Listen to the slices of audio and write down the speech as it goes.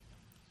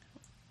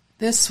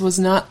This was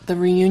not the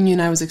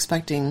reunion I was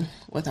expecting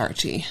with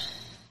Archie.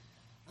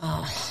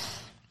 I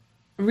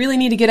really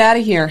need to get out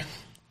of here,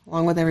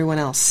 along with everyone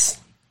else,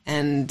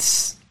 and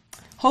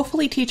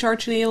hopefully teach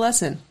Archie a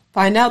lesson.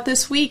 Find out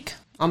this week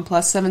on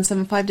Plus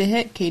 775 to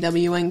hit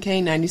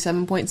KWNK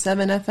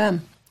 97.7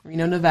 FM,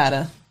 Reno,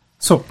 Nevada.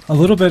 So, a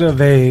little bit of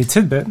a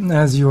tidbit.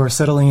 As you are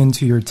settling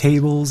into your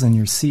tables and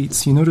your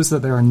seats, you notice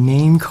that there are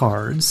name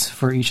cards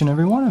for each and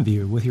every one of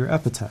you with your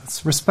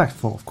epithets.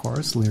 Respectful, of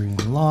course.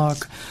 Lyrian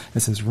Locke.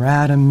 It says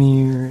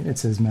Radomir. It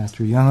says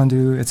Master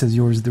Yondu. It says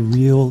yours, the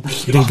real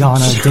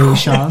Degana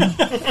Deshan.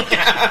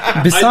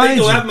 I think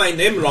you have my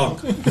name wrong.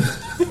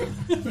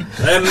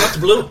 I am not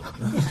blue.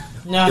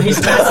 No,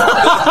 he's not.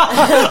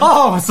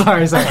 Oh,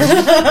 sorry.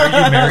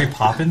 Are you Mary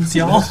Poppins,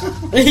 y'all?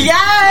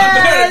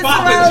 Yes! Mary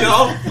Poppins,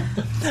 y'all.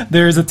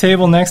 There's a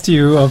table next to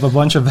you of a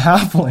bunch of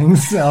halflings.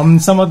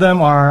 Some of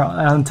them are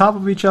on top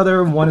of each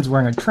other. One is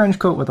wearing a trench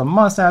coat with a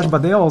mustache,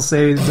 but they all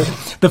say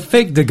the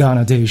fake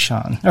Degana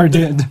Deshan, or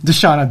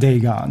Deshana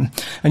Dagon.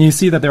 And you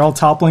see that they're all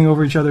toppling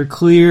over each other,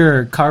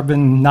 clear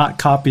carbon not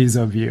copies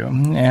of you.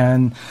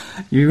 And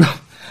you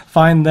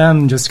find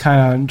them just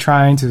kind of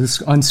trying to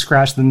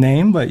unscratch the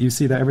name, but you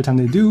see that every time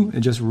they do, it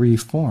just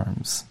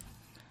reforms.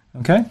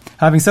 Okay?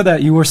 Having said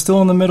that, you are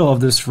still in the middle of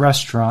this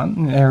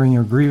restaurant, airing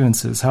your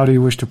grievances. How do you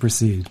wish to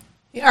proceed?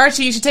 Hey,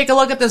 Archie, you should take a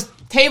look at this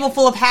table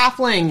full of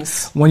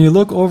halflings. When you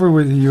look over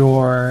with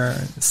your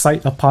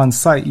sight upon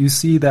sight, you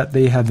see that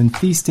they have been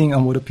feasting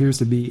on what appears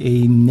to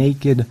be a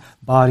naked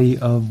body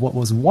of what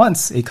was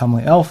once a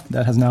comely elf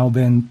that has now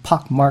been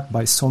pockmarked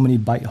by so many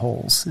bite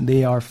holes.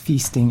 They are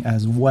feasting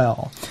as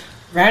well.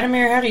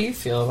 Radomir, how do you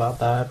feel about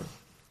that?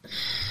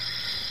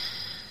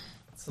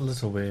 It's a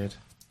little weird.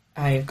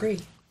 I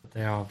agree.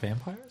 They are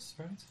vampires,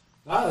 right?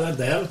 Ah,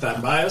 they are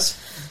vampires.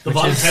 The Which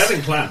Von is-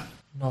 Herring clan.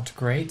 Not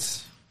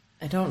great.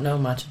 I don't know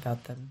much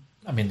about them.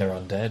 I mean, they're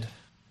undead.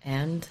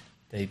 And?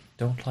 They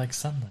don't like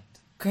sunlight.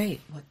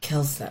 Great. What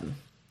kills them?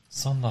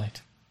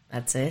 Sunlight.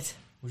 That's it?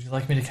 Would you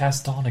like me to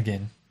cast Dawn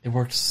again? It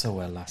worked so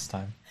well last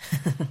time.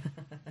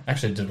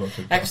 Actually, it did work.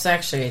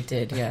 Actually, it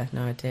did. Yeah,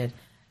 no, it did.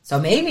 So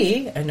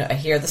maybe, I know, I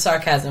hear the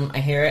sarcasm, I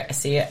hear it, I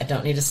see it, I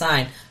don't need a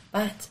sign.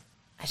 But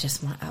I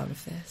just want out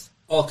of this.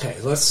 Okay,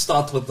 let's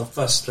start with the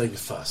first thing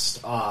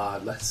first.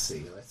 Let's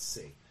see.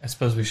 I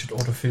suppose we should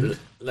order food.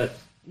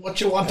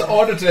 What you want to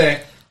order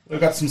today? We've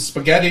got some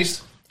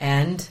spaghettis.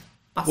 And?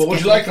 What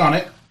would you like on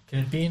it? Can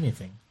it be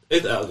anything?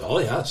 Oh,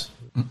 yes.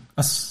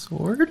 A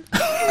sword?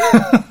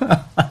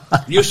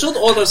 You should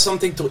order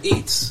something to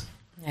eat.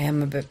 I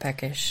am a bit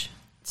peckish.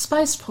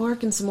 Spiced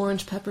pork and some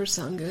orange peppers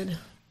sound good.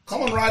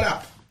 Come on right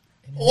up.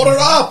 Order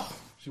up!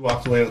 She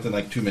walks away within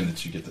like 2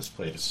 minutes. You get this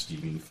plate of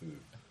steaming food.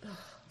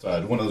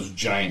 It's one of those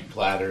giant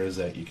platters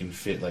that you can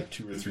fit like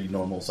 2 or 3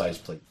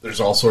 normal-sized plates. There's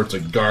all sorts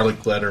of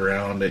garlic bread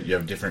around it. You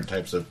have different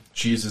types of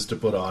cheeses to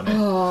put on it.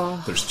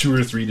 Oh. There's 2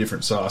 or 3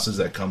 different sauces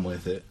that come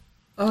with it.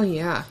 Oh,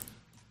 yeah.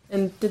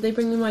 And did they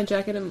bring me my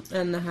jacket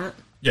and the hat?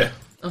 Yeah.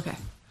 Okay.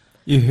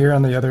 You hear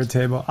on the other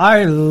table,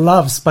 I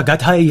love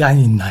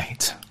spaghetti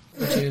night.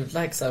 Would you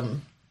like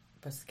some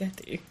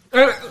spaghetti?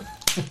 I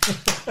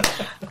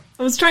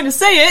was trying to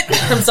say it.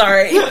 I'm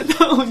sorry.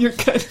 No, you're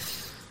good.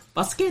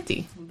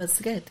 Baschetti.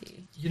 Spaghetti.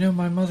 You know,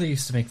 my mother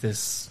used to make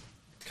this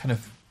kind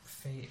of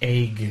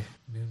egg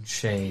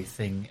moonshade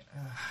thing.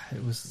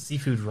 It was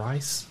seafood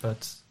rice,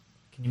 but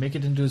can you make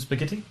it into a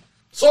spaghetti?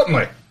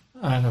 Certainly.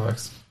 That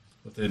works.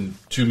 Within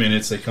 2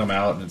 minutes, they come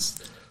out, and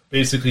it's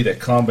basically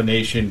that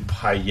combination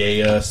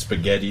paella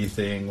spaghetti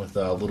thing with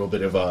a little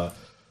bit of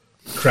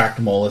cracked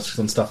mollusks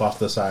and stuff off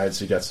the side.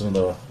 So you got some of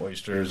the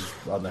oysters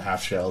on the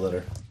half shell that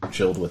are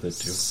chilled with it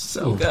too.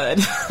 So good.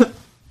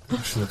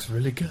 She looks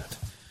really good.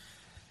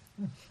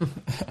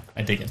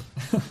 I dig it.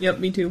 Yep,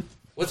 me too.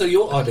 What are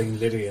you ordering,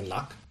 Lyrian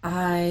Locke?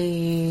 I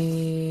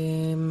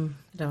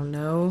don't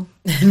know.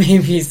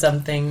 Maybe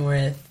something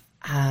with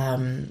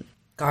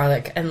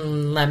garlic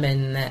and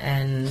lemon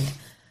and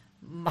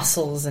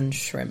mussels and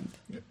shrimp.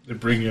 They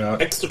bring you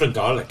out Extra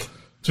garlic.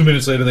 2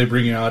 minutes later. They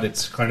bring you out.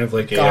 It's kind of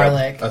like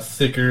Garlic. a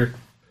thicker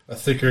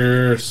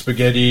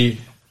spaghetti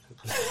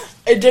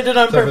I did it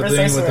on type of purpose. I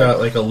thing swear.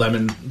 without like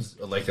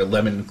a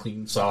lemon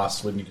clean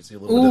sauce. When you can see a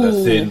little bit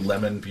of thin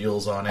lemon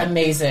peels on it.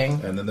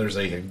 Amazing. And then there's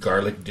like a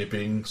garlic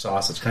dipping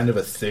sauce. It's kind of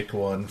a thick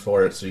one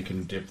for it, so you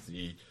can dip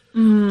the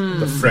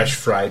fresh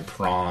fried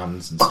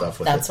prawns and stuff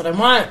with That's it. what I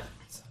want.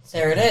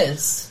 There it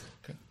is.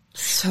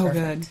 So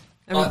good.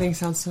 Everything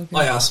sounds so good.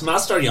 Oh yes,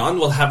 Master Jan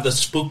will have the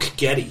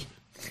spook-getty.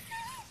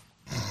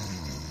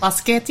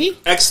 Baschetti?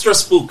 Extra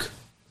spook.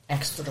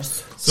 Extra.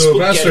 So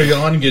Master Spaghetti.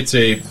 Jan gets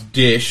a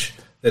dish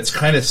that's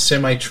kind of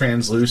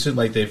semi-translucent,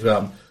 like they've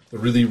the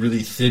really, really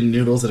thin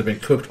noodles that have been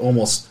cooked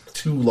almost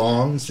too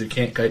long, so you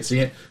can't quite see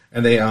it.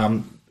 And they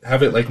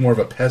have it like more of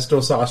a pesto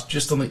sauce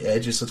just on the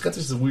edges, so it's got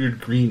this weird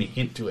green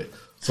hint to it.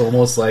 So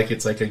almost like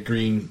it's like a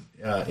green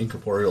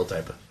incorporeal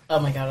type of... Oh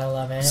my god, I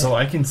love it. So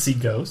I can see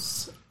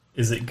ghosts.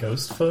 Is it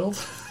ghost filled?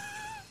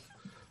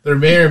 There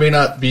may or may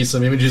not be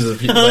some images of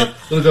people like...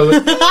 We'll go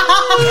with,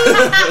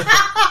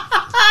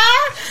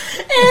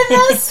 and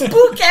a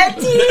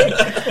spaghetti.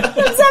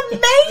 That's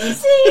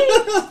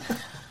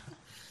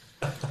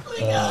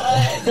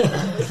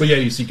But yeah,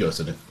 you see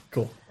ghosts in it.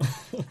 Cool.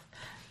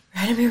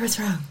 Radomir, what's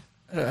wrong?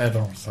 I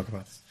don't want to talk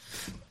about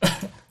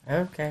this.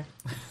 Okay.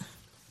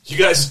 You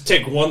guys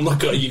take one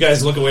look. You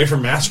guys look away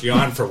from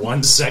Mastrion for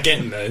 1 second,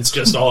 and then it's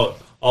just all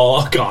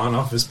gone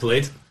off his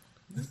plate.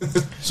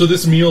 So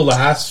this meal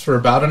lasts for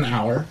about an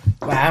hour.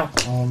 Wow.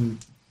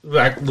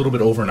 A little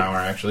bit over an hour,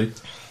 actually.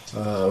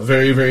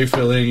 Very, very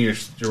filling. Your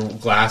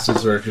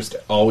glasses are just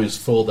always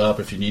filled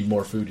up. If you need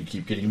more food, you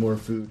keep getting more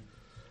food.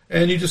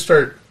 And you just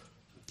start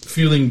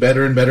feeling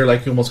better and better,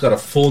 like you almost got a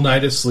full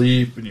night of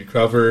sleep, and you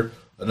cover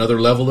another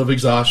level of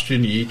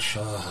exhaustion each.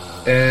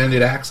 And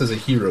it acts as a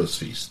hero's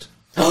feast.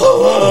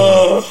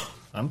 I'd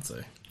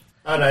say.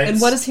 All right.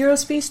 And what does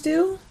Hero's Feast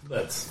do?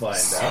 Let's find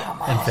out.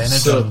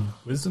 Advantage So- on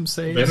wisdom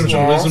saves. Advantage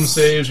on wisdom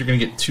saves, you're going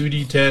to get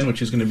 2d10,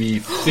 which is going to be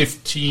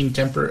 15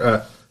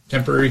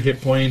 temporary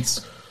hit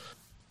points.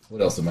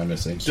 What else am I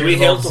missing? Do we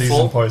hail to Disease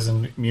full? and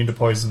poison, immune to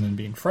poison and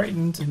being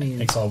frightened.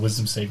 Makes all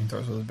wisdom saving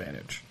throws with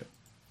advantage.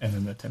 And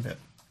then the temp hit.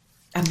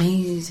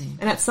 Amazing.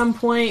 And at some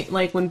point,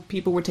 like when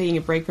people were taking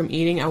a break from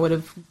eating, I would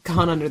have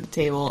gone under the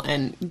table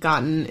and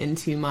gotten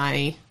into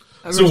my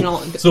original.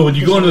 So when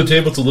you go under the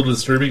table, it's a little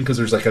disturbing because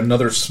there's like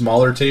another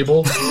smaller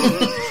table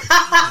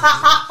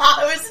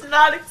I was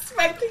not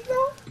expecting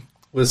that.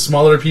 with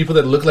smaller people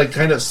that look like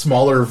kind of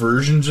smaller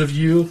versions of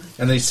you,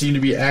 and they seem to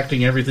be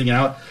acting everything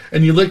out.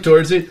 And you look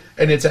towards it,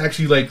 and it's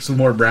actually like some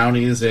more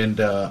brownies and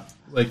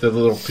like the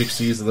little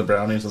pixies and the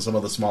brownies and some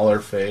of the smaller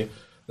fae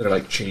that are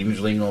like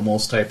changeling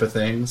almost type of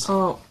things.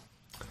 Oh,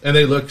 And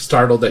they look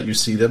startled that you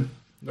see them.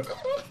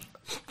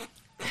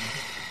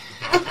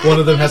 One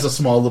of them has a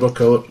small little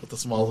coat with a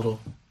small little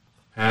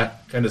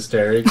hat, kind of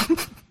staring.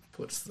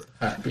 Puts the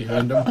hat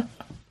behind him.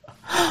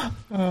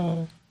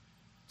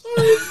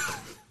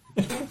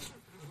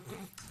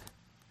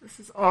 this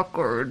is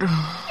awkward.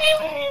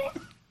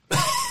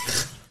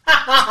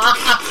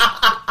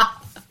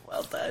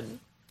 Well done.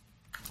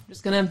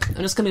 I'm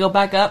just gonna go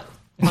back up.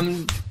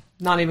 I'm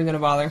not even gonna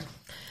bother.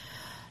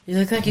 You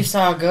look like you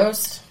saw a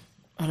ghost.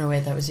 Oh no,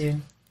 wait, that was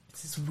you.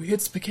 It's this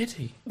weird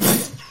spaghetti.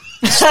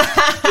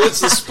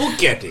 It's the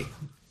spaghetti.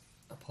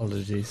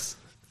 Apologies.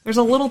 There's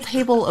a little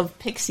table of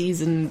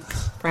pixies and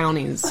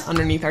brownies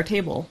underneath our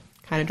table,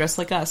 kind of dressed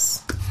like us.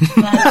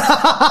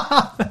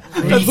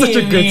 That's such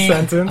a good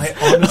sentence.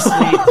 I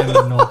honestly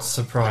am not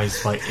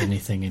surprised by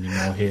anything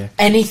anymore here.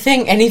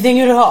 Anything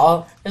at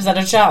all? Is that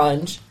a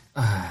challenge?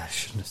 I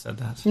shouldn't have said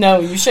that. No,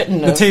 you shouldn't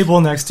The have. table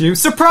next to you,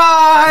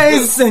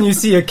 surprise! And you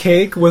see a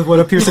cake with what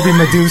appears to be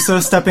Medusa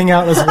stepping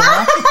out as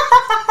well.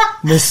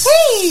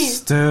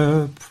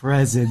 Mr.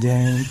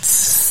 President.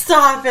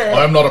 Stop it.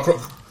 I'm not a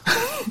crook.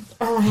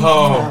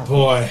 Oh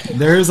boy.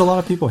 There is a lot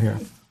of people here.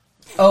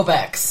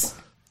 Obex.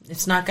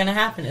 It's not gonna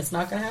happen. It's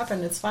not gonna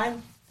happen. It's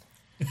fine.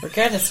 We're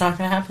good. It's not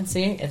gonna happen.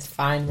 See? It's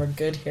fine. We're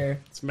good here.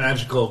 It's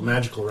magical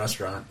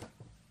restaurant.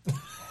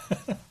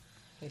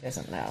 He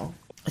doesn't know.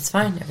 It's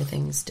fine.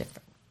 Everything's different.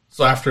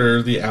 So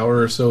after the hour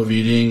or so of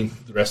eating,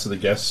 the rest of the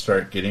guests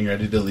start getting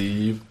ready to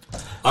leave.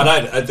 All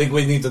right, I think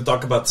we need to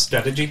talk about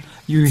strategy.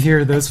 You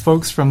hear those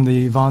folks from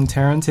the Von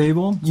Terran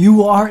table.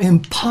 You are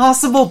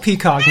impossible,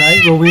 Peacock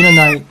Knight, Rowena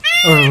Knight,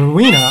 or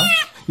Rowena.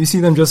 You see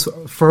them just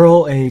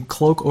furl a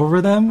cloak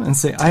over them and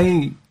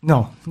say,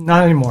 no,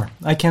 not anymore.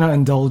 I cannot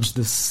indulge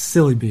this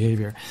silly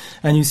behavior.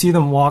 And you see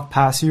them walk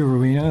past you,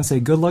 Rowena, and say,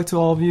 good luck to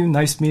all of you.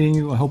 Nice meeting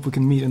you. I hope we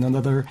can meet in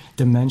another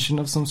dimension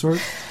of some sort.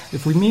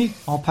 If we meet,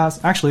 I'll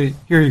pass. Actually,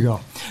 here you go.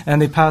 And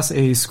they pass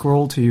a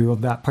scroll to you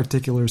of that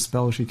particular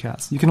spell she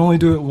casts. You can only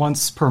do it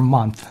once per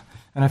month.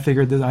 And I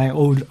figured that I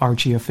owed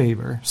Archie a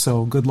favor.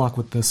 So good luck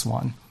with this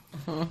one.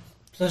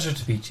 Pleasure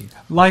to meet you.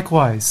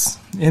 Likewise,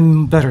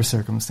 in better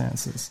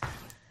circumstances.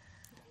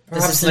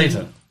 Perhaps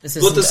later. This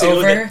Good to isn't see you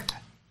over. again.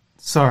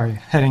 Sorry,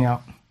 heading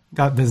out.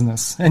 Got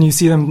business. And you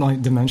see them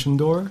like dimension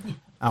door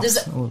out.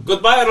 Does-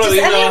 Goodbye, Does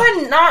Rolina.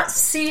 anyone not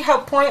see how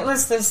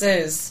pointless this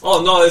is?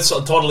 Oh no, it's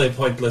totally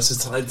pointless.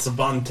 It's a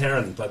Von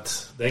Terran,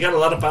 but they got a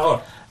lot of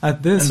power, At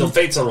and this, the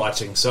fates are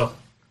watching. So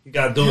you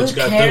gotta do what Who you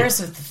gotta cares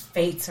do. if the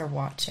fates are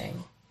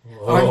watching?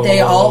 Aren't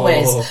they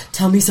always?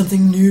 Tell me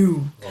something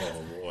new.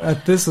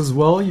 at this as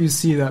well, you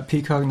see that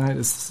Peacock Knight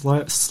is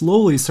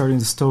slowly starting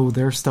to stow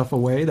their stuff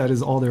away. That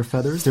is all their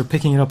feathers. They're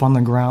picking it up on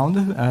the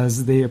ground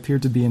as they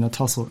appeared to be in a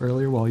tussle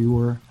earlier while you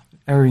were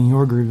airing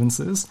your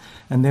grievances.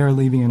 And they're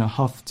leaving in a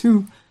huff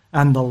too.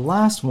 And the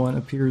last one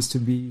appears to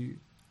be,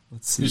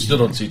 let's see. You still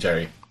don't see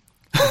Terry.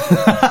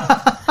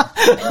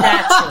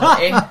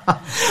 Naturally.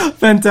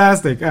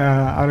 Fantastic.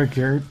 Out of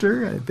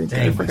character. I think I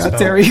Dang, forgot spell.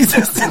 Terry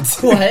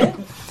existed. What?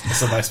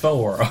 It's a nice spell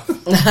aura.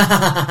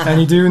 And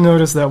you do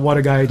notice that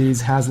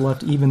Watagaides has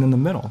left even in the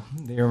middle.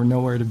 They are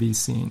nowhere to be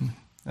seen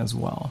as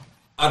well.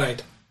 All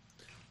right,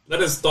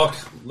 let us talk.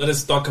 Let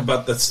us talk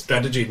about the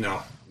strategy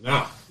now.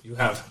 Now you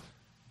have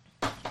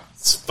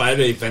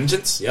fiery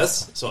vengeance.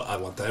 Yes, so I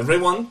want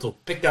everyone to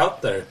pick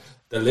out their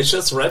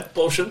delicious red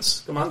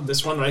potions. Come on,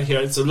 this one right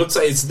here. It looks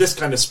like it's this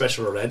kind of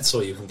special red,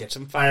 so you can get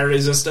some fire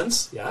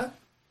resistance. Yeah,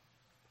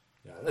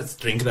 let's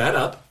drink that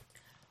up.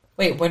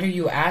 Wait, what are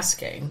you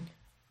asking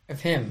of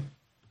him?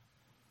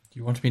 Do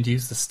you want me to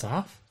use the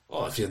staff?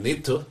 Oh, if you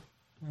need to.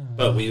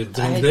 But we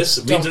drink this,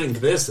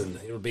 and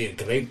it'll be a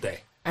great day.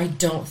 I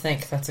don't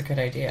think that's a good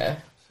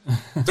idea.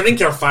 Drink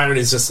your fire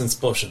resistance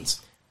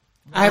potions.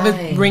 I have Why?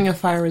 a ring of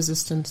fire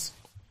resistance.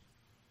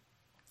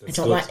 That's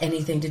I don't good. want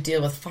anything to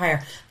deal with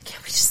fire.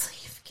 Can't we just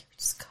leave? Can't we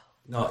just go?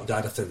 No, you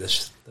gotta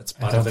finish. That's I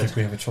part don't of it. think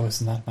we have a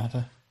choice in that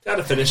matter.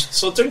 Gotta finish.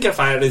 So drink your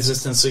fire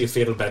resistance so you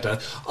feel better.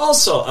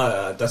 Also,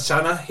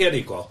 Dashana, here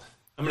you go.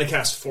 I'm gonna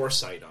cast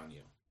Foresight on you.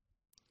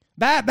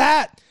 Bat,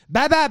 bat,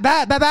 bat, bat,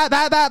 bat, bat, bat,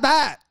 bat, bat,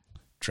 bat.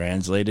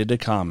 Translated to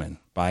common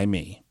by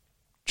me,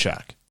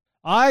 Chuck.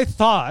 I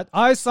thought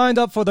I signed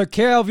up for the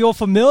Care of Your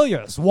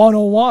Familiars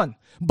 101,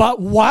 but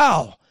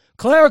wow,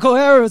 clerical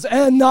errors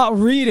and not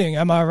reading,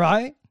 am I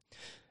right?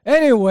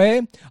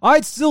 Anyway,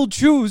 I'd still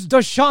choose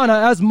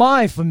Dashana as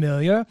my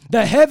familiar,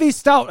 the heavy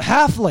stout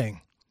halfling.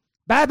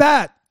 Bat,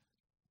 bat.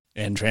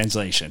 In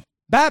translation.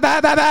 Bat,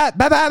 bat, bat, bat,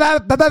 bat, bat,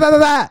 bat, bat, bat, bat,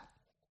 bat.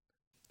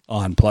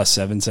 On plus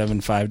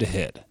 775 to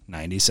hit.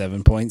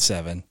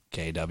 97.7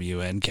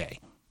 KWNK.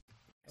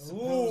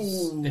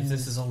 If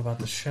this is all about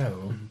the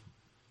show,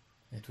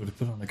 it would have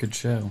put on a good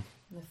show.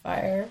 The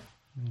fire.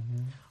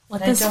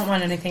 Let I this don't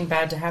want anything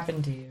bad to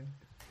happen to you.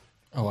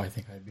 Oh, I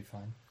think I'd be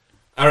fine.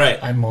 All right.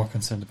 I'm more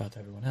concerned about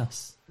everyone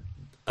else.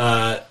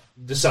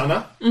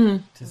 Dashana?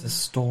 It is a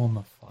storm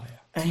of fire.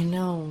 I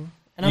know.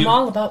 And I'm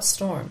all about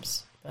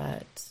storms,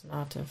 but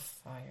not of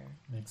fire.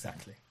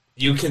 Exactly.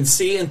 You can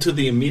see into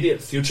the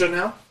immediate future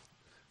now.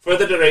 For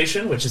the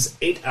duration, which is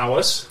 8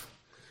 hours,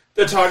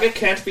 the target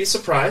can't be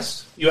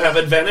surprised. You have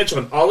advantage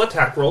on all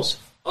attack rolls,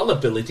 all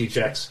ability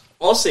checks,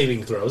 all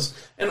saving throws,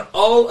 and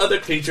all other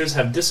creatures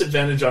have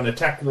disadvantage on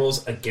attack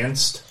rolls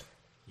against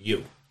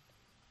you.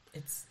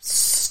 It's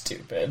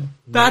stupid.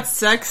 That's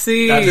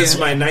sexy. That is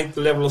my 9th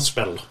level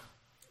spell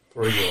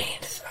for you.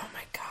 Oh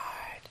my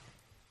god.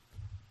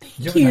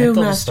 You Thank you,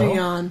 Master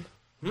Jan.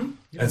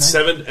 At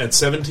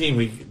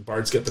 17,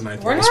 bards get the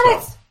 9th We're level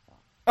not. spell.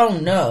 Oh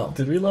no.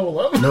 Did we level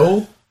up?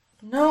 No,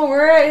 No,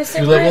 we're at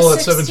you level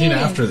at 17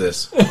 after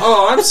this.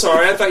 Oh, I'm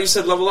sorry. I thought you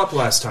said level up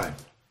last time.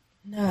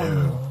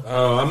 No.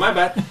 Oh, my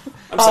bad.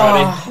 I'm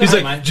sorry. He's Never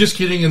like, mind. just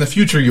kidding. In the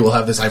future, you will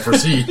have this. I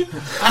foresee.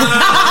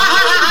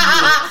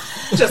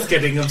 Just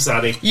kidding. I'm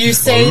sorry. You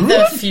say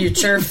the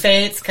future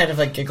fates, kind of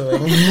like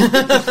giggling.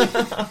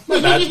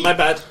 My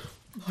bad.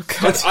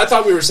 I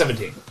thought we were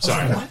 17.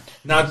 Sorry.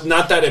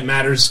 Not that it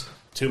matters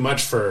too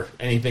much for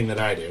anything that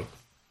I do.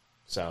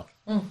 So.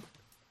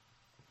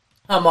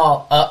 I'm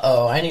all,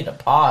 I need a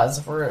pause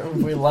if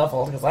we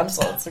leveled, because I'm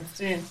still at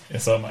 16.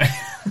 Yes, am I.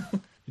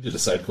 He did a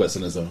side quest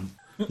on his own.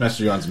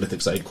 Master Jan's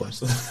mythic side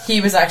quest. He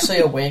was actually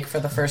awake for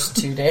the first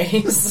 2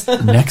 days.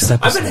 Next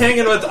episode. I've been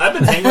hanging with the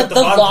The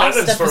Fog lost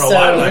Pirates for a episode.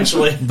 while,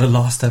 actually. The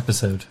last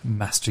episode,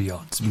 Master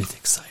Yard's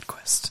Mythic Side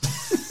Quest.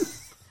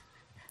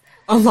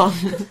 Along.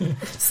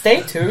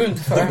 Stay tuned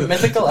for a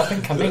mythical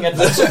up-and-coming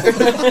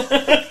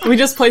adventure. We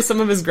just play some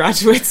of his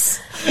graduates.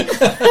 Of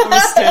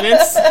his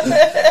students.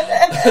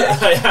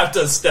 I have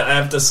to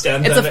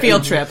stand It's there a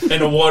field and, trip.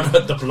 and award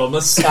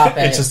diplomas. Stop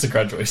it. It's just a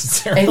graduation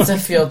ceremony. It's a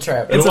field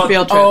trip. It's a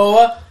field trip.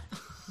 Oh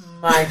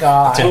my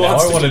god. now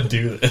wants I to- want to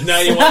do this. Now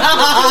you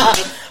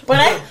want But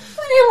I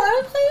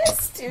want to play a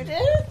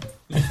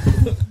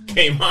student.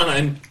 game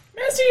on.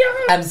 Master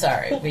Young. I'm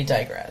sorry, we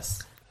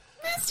digress.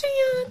 Master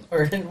Young.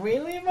 Where did we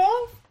leave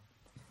off?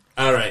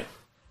 All right.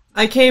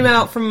 I came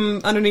out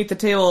from underneath the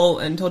table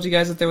and told you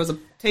guys that there was a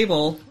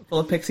table full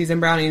of pixies and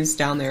brownies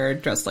down there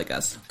dressed like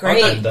us.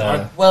 Great.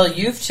 And, Well,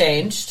 you've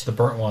changed. the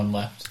burnt one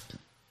left.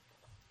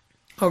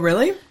 Oh,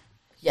 really?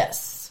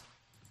 Yes.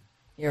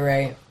 You're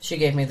right. She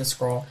gave me the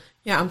scroll.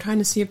 Yeah, I'm trying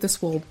to see if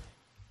this will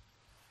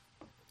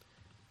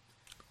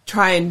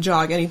try and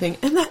jog anything.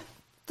 And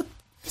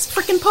this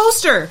freaking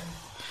poster!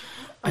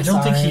 I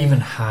don't think he sorry. even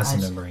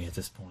has memory at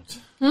this point.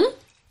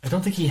 I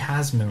don't think he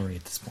has memory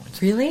at this point.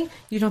 Really?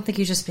 You don't think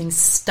he's just being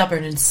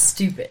stubborn and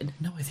stupid?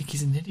 No, I think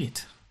he's an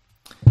idiot.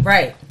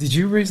 Right. Did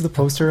you raise the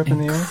poster up in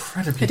the air?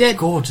 Incredibly I did.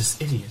 gorgeous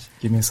idiot.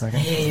 Give me a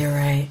second. Yeah, you're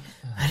right.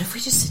 What if we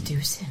just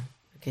seduce him?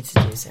 We could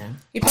seduce him.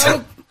 He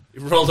probably, He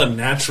rolled a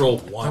natural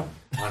 1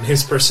 on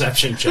his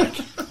perception check.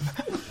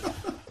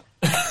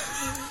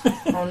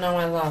 Oh no,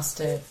 I lost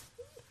it.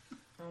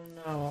 oh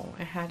no,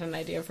 I had an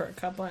idea for a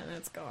couplet and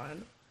it's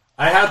gone.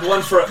 I had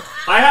one for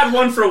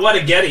What a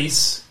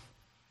Gettys.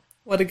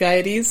 What a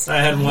gaiety!s. I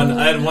had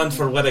one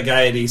for What a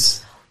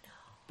Gaiety!s.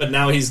 But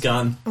now he's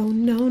gone. Oh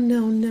no,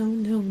 no, no,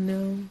 no,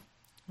 no.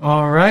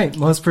 All right,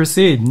 let's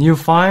proceed. You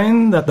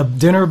find that the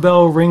dinner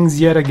bell rings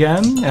yet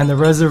again, and the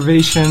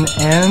reservation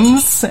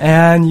ends,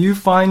 and you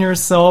find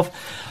yourself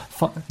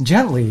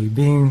gently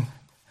being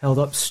held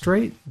up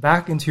straight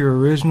back into your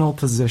original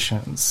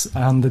positions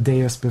on the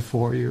dais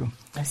before you.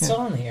 I'm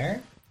still in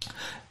here.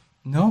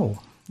 No,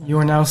 you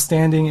are now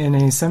standing in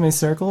a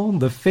semicircle.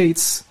 The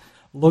fates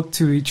look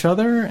to each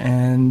other,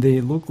 and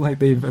they look like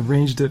they've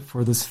arranged it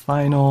for this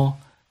final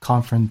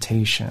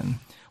confrontation.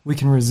 We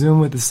can resume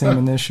with the same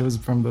initials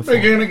from before.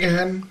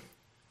 Again.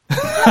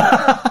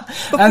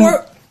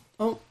 Before...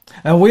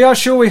 And we are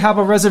sure we have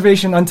a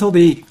reservation until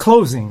the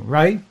closing,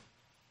 right?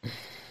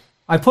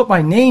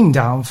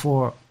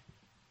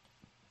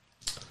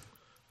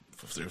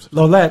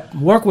 Lolette,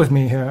 work with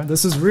me here.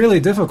 This is really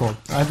difficult.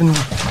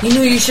 You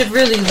know, you should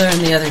really learn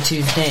the other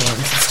two's names.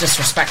 It's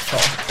disrespectful.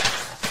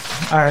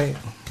 All right.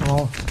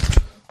 Well,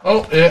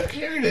 Oh, yeah,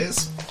 here it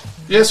is.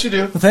 Yes, you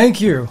do.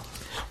 thank you.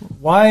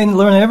 Why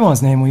learn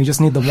everyone's name when you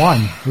just need the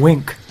one?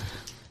 Wink.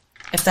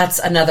 If that's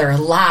another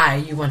lie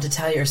you want to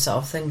tell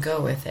yourself, then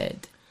go with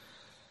it.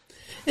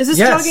 Is this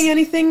Yes. jogging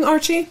anything,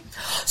 Archie?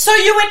 So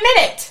you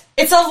admit it!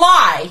 It's a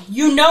lie!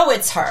 You know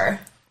it's her!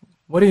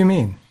 What do you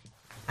mean?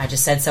 I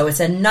just said so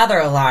it's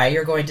another lie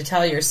you're going to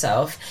tell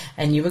yourself,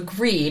 and you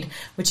agreed,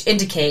 which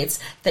indicates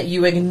that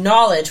you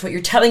acknowledge what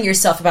you're telling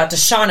yourself about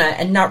Deshauna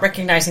and not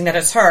recognizing that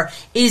it's her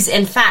is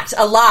in fact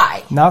a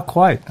lie. Not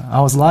quite. I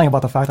was lying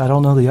about the fact I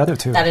don't know the other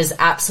two. That is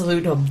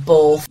absolute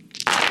bull.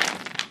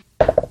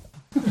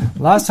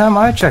 Last time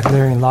I checked,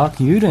 Larry Locke,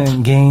 you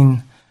didn't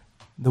gain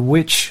the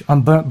witch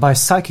unburnt by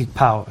psychic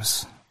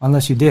powers.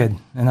 Unless you did,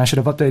 and I should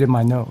have updated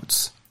my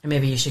notes. And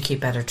maybe you should keep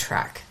better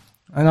track.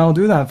 And I'll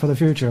do that for the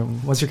future.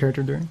 What's your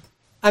character doing?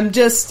 I'm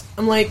dressed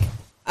like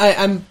I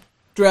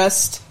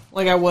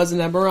was in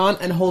Eberron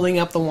and holding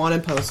up the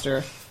wanted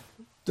poster.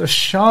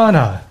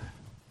 Deshauna,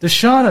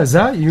 is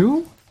that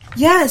you?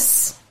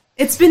 Yes!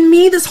 It's been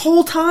me this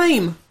whole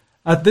time!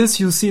 At this,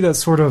 you'll see that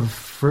sort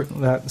of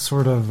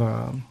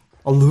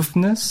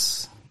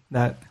aloofness,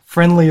 that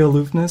friendly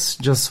aloofness,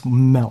 just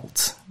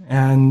melt.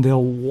 And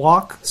they'll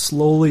walk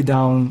slowly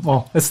down,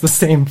 well, it's the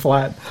same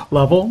flat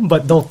level,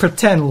 but they'll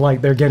pretend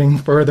like they're getting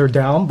further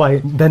down by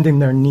bending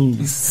their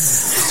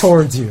knees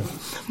towards you.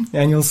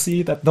 And you'll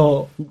see that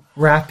they'll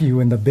wrap you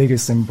in the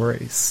biggest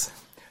embrace.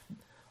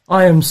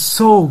 I am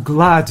so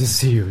glad to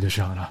see you,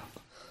 Deshauna.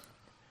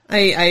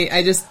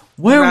 I just...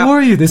 Where wrapped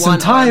were you this one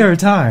entire arm.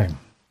 time?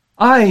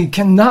 I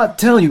cannot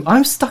tell you.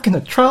 I'm stuck in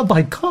a trial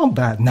by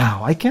combat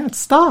now. I can't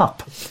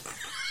stop.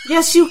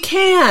 Yes, you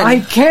can! I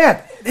can't.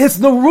 It's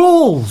the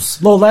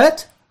rules,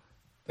 Lolette.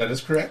 That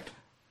is correct.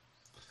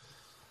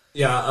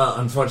 Yeah,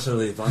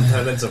 unfortunately, Von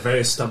Talents are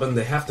very stubborn.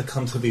 They have to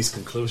come to these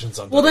conclusions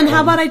on Well, their then how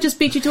own. about I just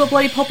beat you to a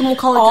bloody pulp and we'll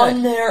call it On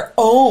good? their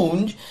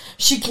own,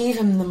 she gave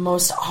him the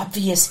most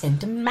obvious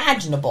hint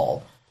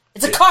imaginable.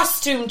 It's a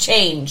costume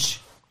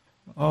change.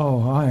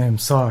 Oh, I am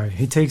sorry.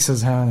 He takes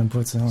his hand and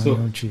puts it on So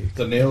your cheek.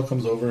 the nail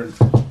comes over and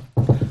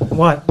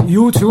What?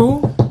 You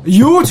two?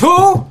 You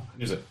two?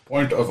 he's a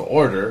point of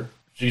order.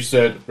 She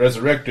said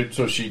resurrected,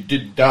 so she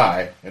did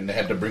die, and they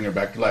had to bring her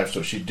back to life,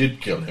 so she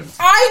did kill him.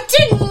 I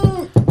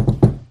didn't!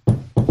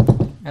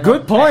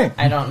 Good point.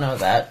 I don't know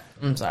that.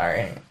 I'm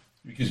sorry.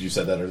 Because you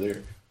said that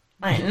earlier.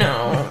 I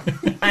know.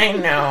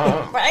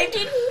 But I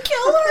didn't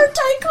kill her.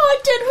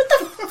 Tychon did with the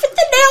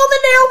nail. The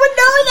nail would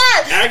know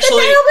that.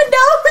 Actually- the nail would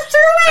know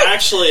through it.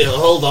 Actually,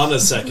 hold on a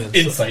second.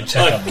 Insight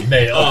check on the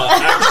nail.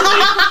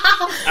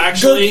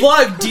 Actually, Good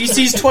luck.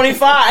 DC's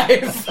 25.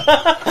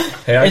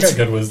 Hey, I got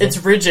good wisdom. It's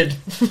rigid.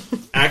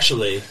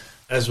 actually,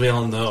 as we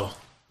all know,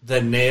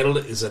 the nail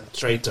is a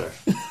traitor.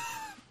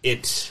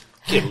 It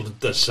killed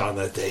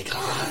Deshauna Dagon.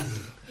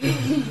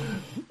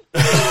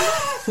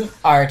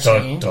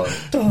 Archie. Dun,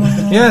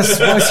 dun. Yes.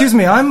 Well, excuse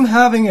me. I'm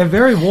having a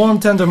very warm,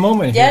 tender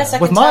moment Yes, here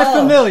I with can my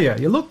tell. familiar.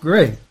 You look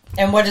great.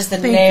 And what is the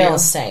Thank nail you.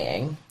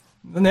 saying?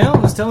 The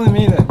nail is telling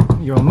me that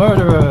you're a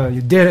murderer.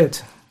 You did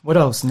it. What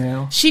else,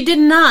 Nail? She did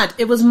not.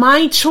 It was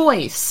my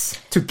choice.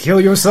 To kill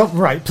yourself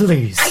right,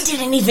 please. I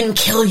didn't even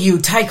kill you.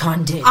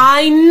 Tychon did.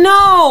 I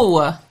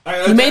know!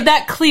 I- You made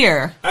that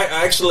clear.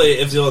 Actually,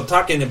 if you're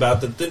talking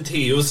about it, didn't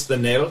he use the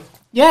nail?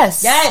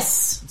 Yes.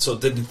 Yes. So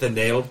didn't the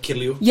nail kill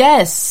you?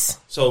 Yes.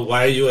 So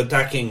why are you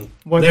attacking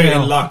What Larry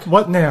nail? Locke?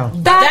 What nail?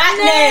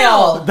 That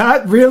nail.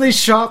 That really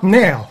sharp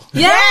nail.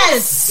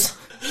 Yes!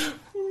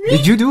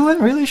 Did you do it?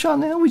 Really sharp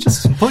nail? We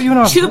just put you in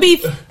our...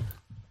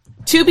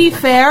 To be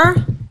fair,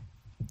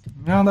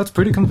 Yeah, that's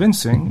pretty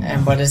convincing.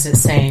 And what is it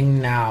saying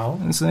now?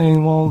 And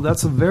saying, well,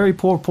 that's a very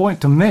poor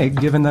point to make,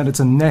 given that it's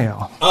a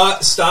nail.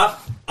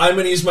 Stop. I'm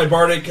going to use my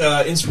bardic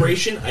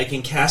inspiration. I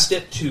can cast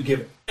it to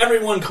give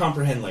everyone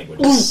comprehend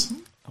languages.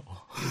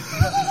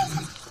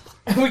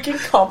 We can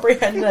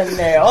comprehend a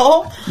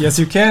nail. Yes,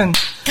 you can.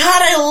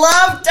 God, I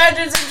love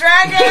Dungeons and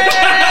Dragons.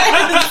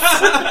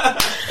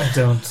 I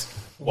don't.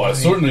 Well,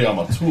 certainly I'm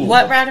a tool.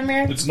 What,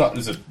 Radomir? It's not.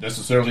 Is it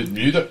necessarily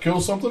me that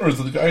kills something, or is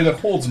it the guy that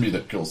holds me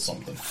that kills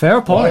something? Fair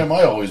Why point. am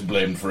I always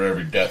blamed for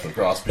every death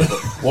across people?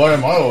 Why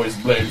am I always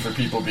blamed for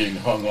people being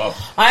hung up?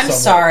 I'm somewhere?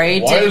 sorry,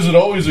 Why did- is it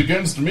always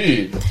against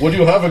me? What do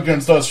you have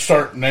against us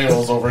sharp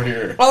nails over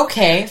here?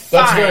 Okay, fine.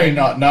 That's very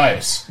not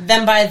nice.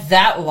 Then by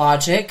that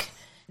logic,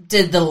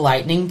 did the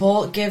lightning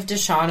bolt give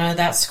Deshauna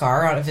that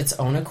scar out of its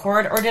own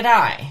accord, or did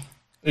I?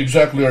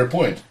 Exactly our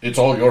point. It's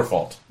all your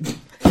fault.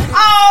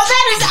 Oh,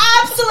 that is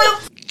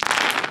absolute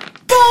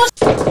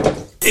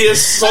bullshit! He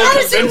is so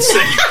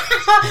convincing.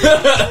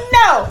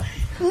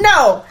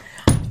 No!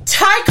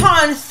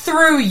 Tychon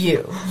threw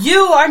you. You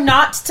are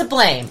not to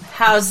blame.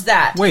 How's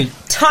that? Wait.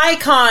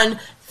 Tychon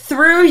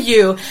threw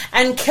you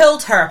and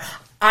killed her.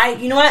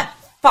 You know what?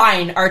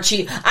 Fine,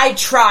 Archie. I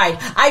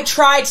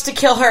tried to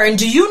kill her, and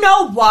do you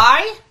know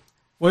why?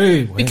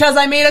 Wait. because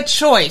I made a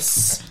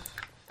choice.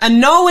 A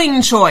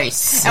knowing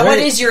choice. And what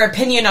is your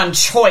opinion on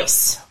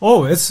choice?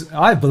 Oh,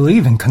 I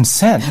believe in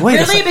consent. Wait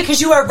a Really? sec- Because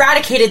you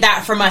eradicated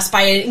that from us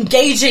by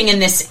engaging in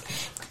this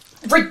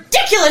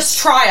ridiculous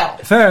trial.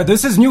 Fair,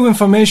 this is new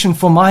information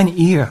for mine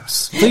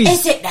ears. Please.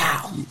 Is it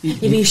now?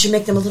 Maybe you should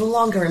make them a little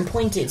longer and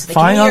pointed so they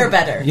Find can hear out-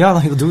 better. Yeah,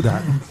 he'll do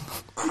that.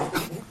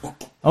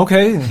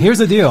 Okay, here's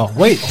the deal.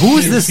 Wait,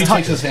 who's this? He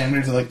takes his hand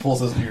and like pulls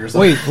his ears.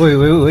 Wait.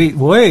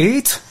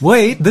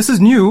 This is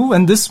new,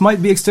 and this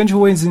might be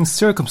extenuating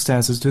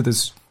circumstances to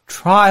this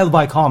trial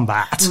by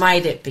combat.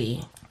 Might it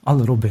be? A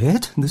little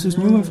bit. This is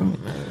new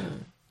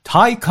information.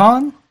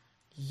 Tycon,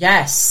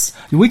 Yes.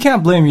 we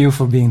can't blame you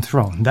for being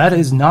thrown. That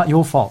is not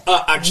your fault.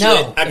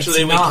 Actually, No, it's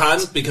we not. can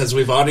because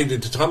we've already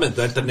determined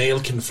that the nail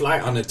can fly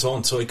on its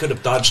own, so it could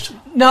have dodged.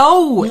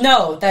 No.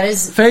 No, that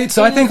is Fate,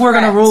 so I think we're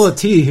going to incorrect. rule a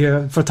T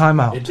here for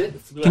timeout. It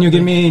did. Can you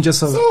give me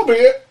just a... So be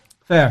it.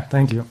 There,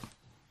 thank you.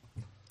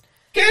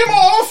 Game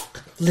off.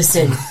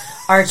 Listen,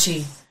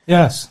 Archie.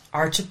 Yes.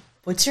 Archie.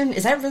 What's your...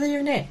 Is that really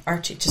your name?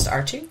 Archie. Just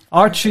Archie?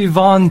 Archie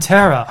Von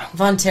Terra.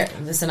 Von Terra.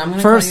 Listen, I'm going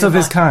to First call you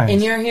of his kind.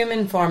 In your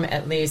human form,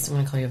 at least, I'm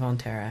going to call you Von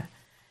Terra.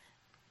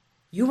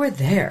 You were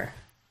there.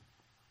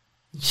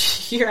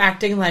 You're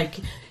acting like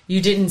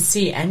you didn't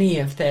see any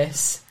of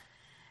this.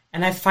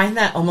 And I find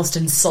that almost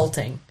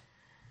insulting.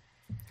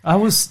 I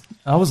was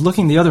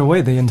looking the other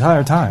way the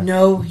entire time.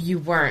 No, you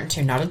weren't.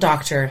 You're not a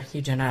doctor.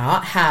 You do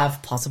not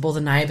have plausible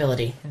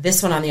deniability.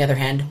 This one, on the other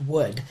hand,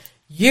 would.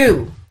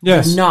 You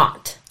Yes. did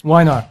not.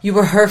 Why not? You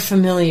were her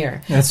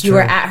familiar. That's You true.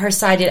 were at her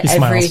side at He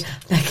every smiles.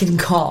 beck and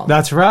call.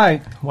 That's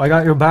right. Well, I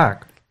got your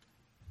back.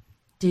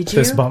 Did you?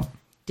 Fist bump.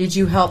 Did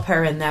you help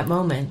her in that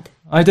moment?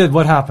 I did.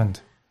 What happened?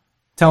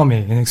 Tell me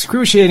in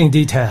excruciating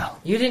detail.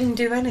 You didn't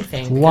do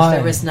anything because Why?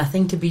 there was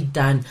nothing to be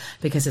done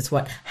because it's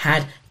what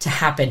had to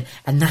happen.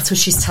 And that's what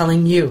she's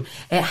telling you.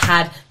 It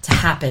had to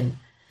happen.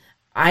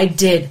 I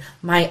did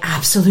my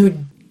absolute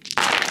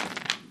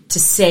to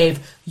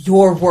save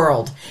your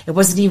world. It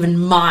wasn't even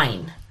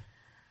mine.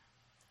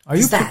 Are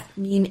you Does that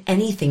mean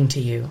anything to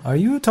you? Are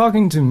you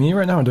talking to me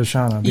right now, or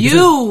Dashana? Because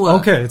You!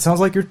 Okay, it sounds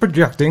like you're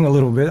projecting a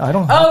little bit. I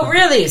don't. Oh,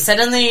 really?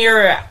 Suddenly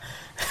you're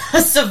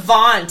a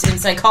savant in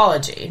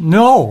psychology.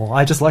 No,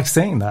 I just like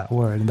saying that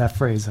word, that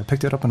phrase. I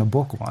picked it up in a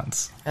book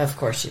once. Of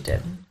course you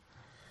did.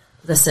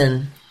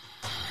 Listen,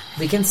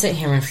 we can sit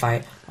here and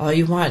fight all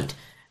you want.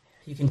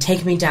 You can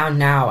take me down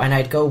now, and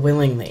I'd go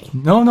willingly.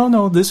 No.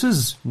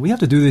 We have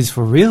to do these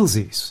for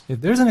realsies.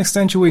 If there's an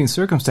extenuating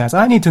circumstance,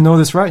 I need to know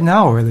this right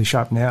now, Really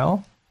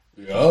Sharpnail.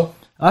 Yeah.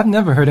 I've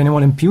never heard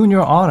anyone impugn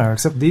your honor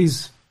except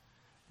these.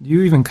 Do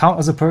you even count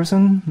as a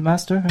person,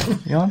 Master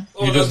Jan?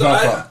 He does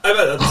not count. I'm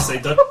at the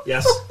same time.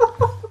 Yes.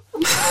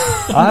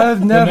 I've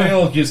The never.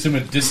 nail gives him a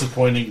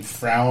disappointing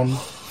frown,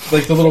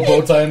 like the little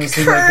bow tie in his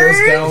thing that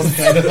goes down,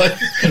 kind of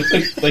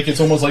like it's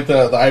almost like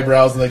the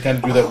eyebrows, and they kind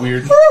of do that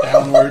weird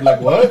downward,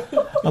 like what?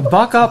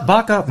 Buck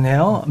up,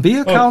 Nail. Be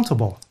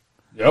accountable.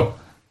 Yep.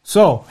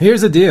 So,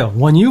 here's the deal.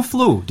 When you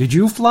flew, did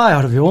you fly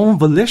out of your own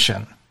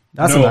volition?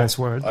 That's No, a nice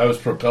word. I was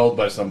propelled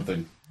by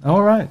something.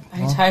 All right. By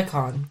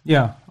Tycon.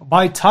 Yeah.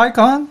 By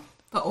Tycon?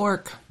 The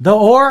orc. The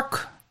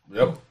orc?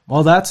 Yep.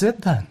 Well, that's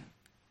it then.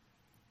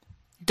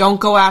 Don't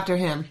go after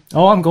him.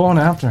 Oh, I'm going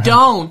after him.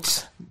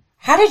 Don't.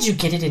 How did you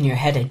get it in your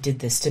head I did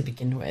this to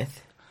begin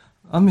with?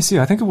 Let me see.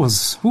 I think it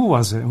was... Who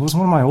was it? It was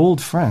one of my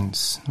old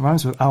friends. It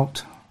rhymes with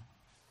out.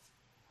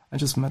 I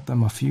just met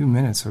them a few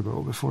minutes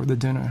ago before the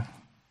dinner.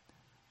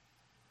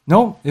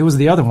 No, it was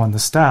the other one, the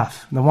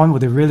staff. The one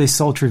with the really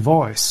sultry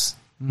voice.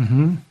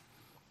 Mm-hmm.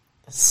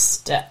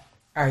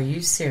 Are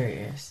you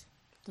serious?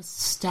 The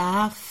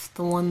staff,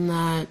 the one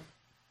that...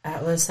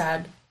 Atlas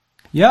had?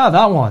 Yeah,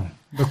 that one.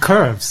 The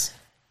curves.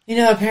 You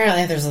know,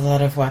 apparently there's a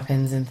lot of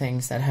weapons and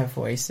things that have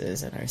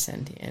voices and are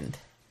sentient.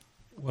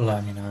 Well,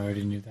 I mean, I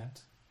already knew that.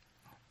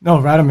 No,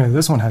 Radomir,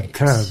 this one had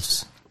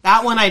curves.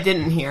 That one I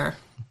didn't hear.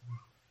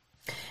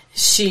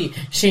 She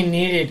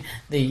needed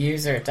the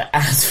user to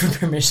ask for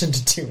permission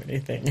to do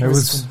anything. It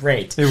was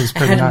great. It was I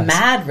pretty had nice.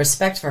 mad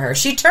respect for her.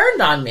 She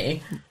turned on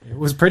me. It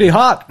was pretty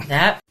hot.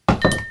 That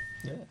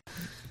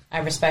I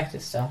respect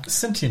it still.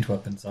 Sentient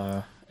weapons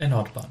are an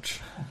odd bunch.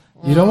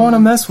 You don't want to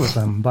mess with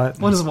them, but...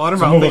 What does Some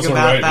Watermelon of think us are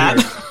about right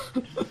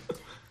that? here.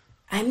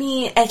 I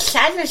mean, it's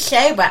sad to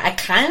say, but I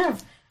kind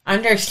of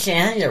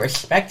understand the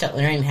respect that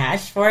Lorraine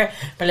has for it,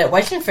 but it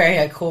wasn't very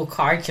a cool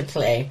card to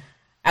play.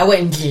 I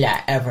wouldn't do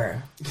that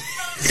ever.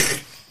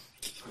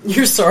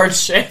 Your sword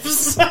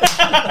shifts.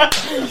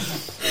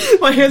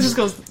 My hand just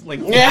goes like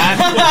that.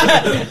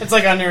 Yeah. It's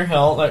like on your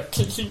hilt. Like,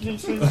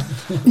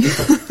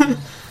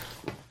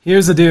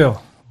 Here's the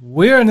deal.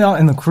 We're not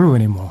in the crew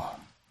anymore.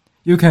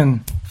 You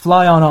can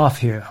fly on off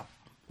here.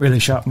 Really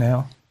sharp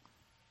nail.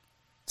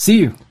 See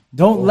you.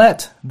 Don't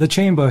let the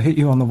chamber hit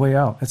you on the way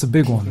out. It's a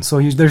big one,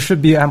 so there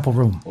should be ample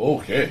room.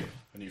 Okay.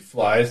 And he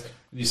flies,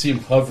 and you see him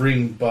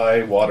hovering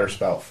by water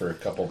spout for a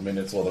couple of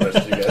minutes while the rest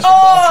of you guys are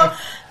talking.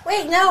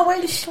 wait, no, what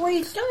are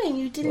you doing?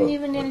 You didn't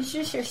even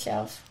introduce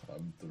yourself.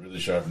 I'm the really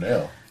sharp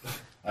nail.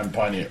 I'm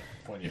pointing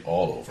it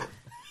all over.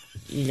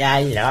 Yeah,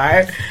 you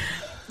are.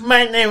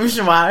 My name's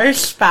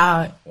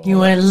Waterspout. You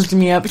want to look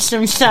me up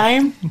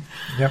sometime?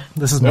 Yep,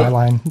 this is my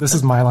line. This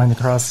is my line to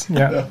cross.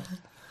 Yeah.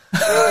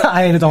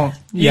 I don't.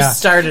 You Yeah.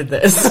 started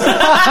this.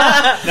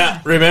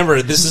 Now,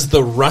 remember, this is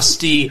the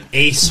rusty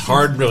Ace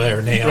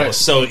hardware nail, Right.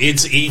 so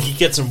he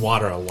gets in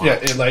water a lot. Yeah,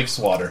 it likes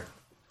water.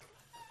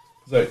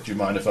 So, do you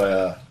mind if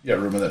I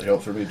room in that hill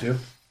for me too?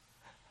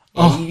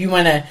 You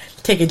want to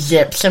take a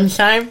dip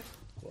sometime?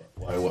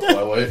 Why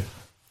wait?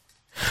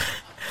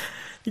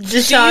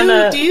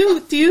 Deshauna.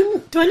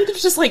 Do I need to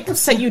just like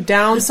set you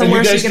down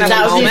somewhere so you guys can can-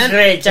 have a That would be moment?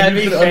 great. That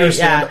would You be can great.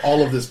 understand Yeah.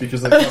 all of this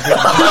because like,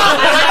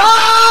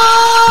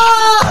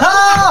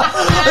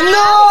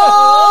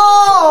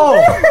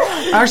 No!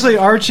 Actually,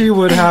 Archie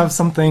would have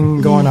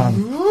something going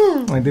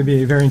on. Like they'd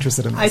be very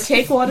interested in I this.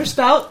 take water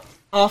spout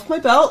off my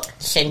belt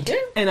Shinker?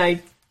 and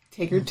I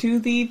take her to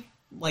the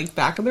like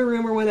back of the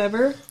room or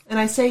whatever, and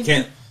I say,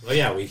 Can't. Well,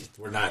 yeah,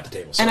 we're not at the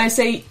table. So. and I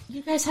say,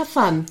 you guys have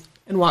fun,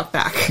 and walk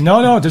back. No,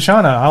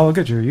 Deshauna, I'll look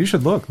at you. You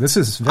should look. This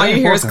is All very you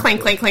hear is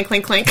important. clank, clank,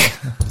 clank, clank, clank.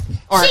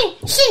 Or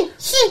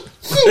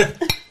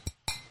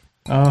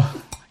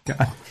Oh,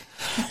 God.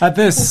 At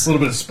this, a little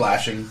bit of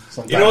splashing.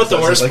 Sometimes. You know what the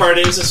That's worst like- part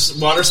is? This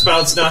water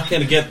spout's not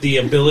going to get the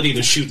ability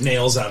to shoot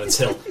nails out its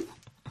hilt.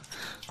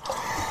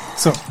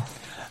 so,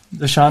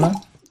 Deshauna,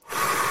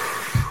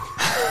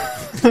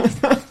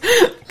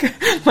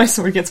 my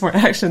sword gets more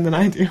action than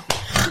I do.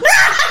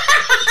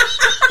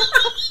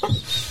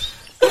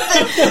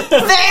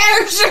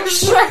 There's your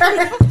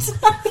shirt!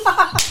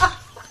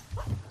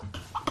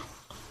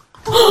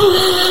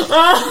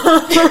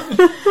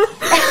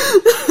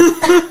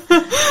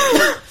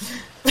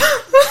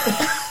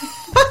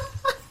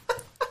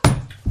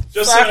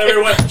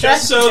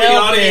 Just so the joking.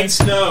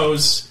 audience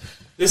knows,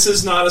 this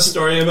is not a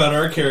story about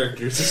our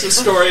characters. This is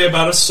a story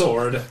about a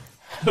sword.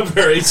 A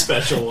very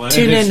special one.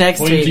 Tune in it's next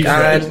pointy week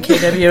red. on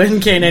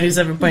KWNK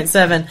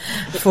 97.7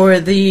 for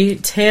the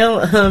tale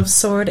of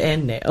sword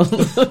and nail.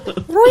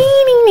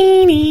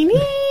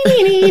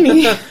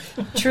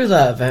 True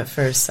love at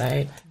first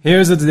sight.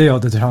 here's the deal,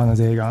 Deshauna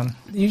Dagon.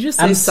 Did you just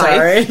say I'm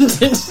scythe?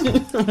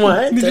 sorry.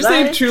 What? Did you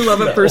say true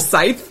love at first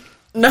sight?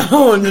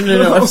 No,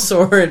 of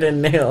sword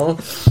and nail.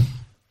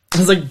 I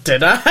was like,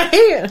 did I?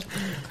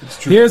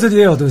 Here's the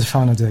deal,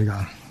 Deshauna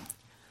Dagon.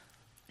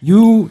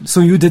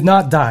 So you did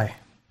not die.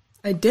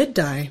 I did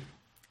die.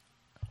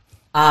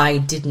 I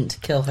didn't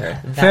kill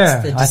her. That's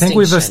Fair. the I think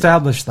we've distinction.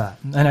 established that.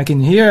 And I can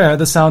hear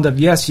the sound of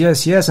yes,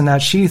 yes, yes in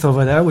that sheath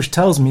over there, which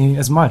tells me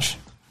as much.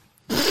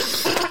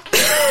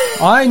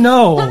 I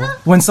know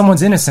when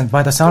someone's innocent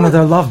by the sound of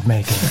their love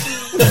making.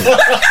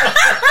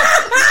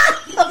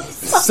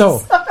 So,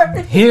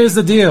 here's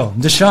the deal,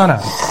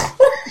 Deshauna.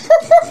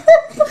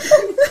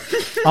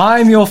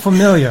 I'm your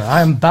familiar.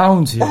 I am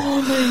bound to you.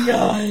 Oh my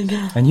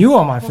god. And you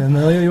are my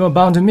familiar. You are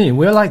bound to me.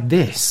 We're like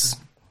this.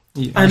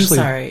 I'm Actually,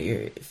 sorry.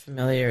 You're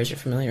familiar is your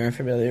familiar and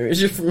familiar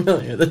is your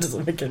familiar. That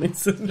doesn't make any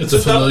sense. It's a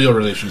familial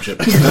relationship.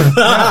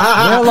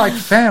 we're like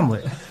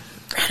family.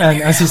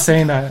 And as he's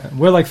saying that,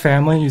 we're like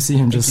family, you see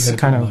him just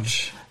kind of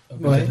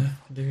What?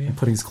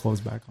 put his clothes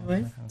back on.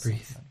 What?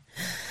 Breathe.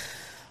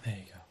 There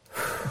you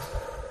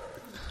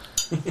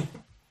go.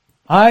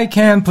 I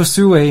can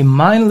pursue a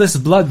mindless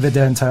blood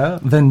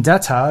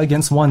vendetta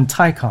against one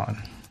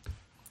Tychon.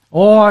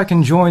 Or I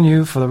can join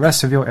you for the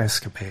rest of your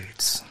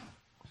escapades.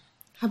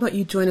 How about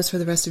you join us for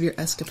the rest of your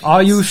escapades?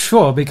 Are you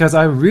sure? Because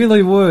I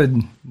really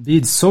would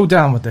be so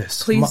down with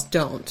this. Please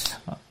don't.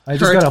 I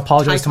just hurt gotta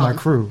apologize to my Tychon.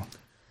 crew.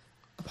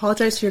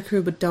 Apologize to your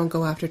crew, but don't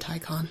go after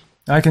Tychon.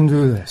 I can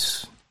do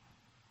this.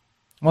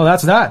 Well,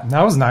 that's that.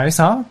 That was nice,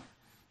 huh?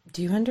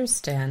 Do you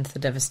understand the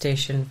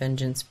devastation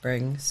vengeance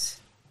brings?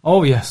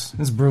 Oh, yes.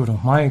 It's brutal.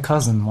 My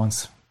cousin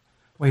once...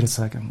 Wait a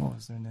second. What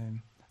was their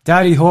name?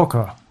 Daddy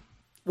Hawker.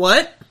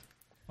 What?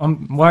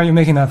 Why are you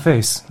making that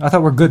face? I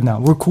thought we're good now.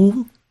 We're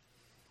cool?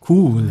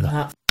 Cool.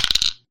 Not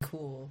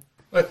cool.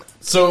 But,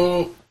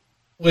 so,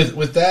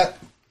 with that,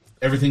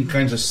 everything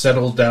kind of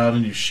settled down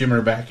and you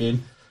shimmer back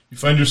in. You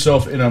find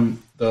yourself in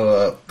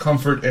the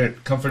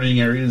comforting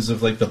areas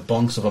of like the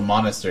bunks of a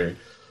monastery.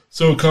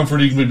 So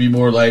comforting would be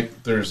more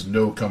like there's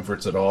no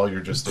comforts at all.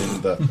 You're just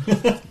in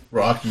the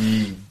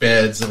rocky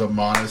beds of a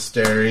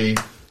monastery.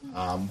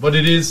 But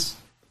it is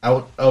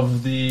out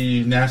of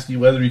the nasty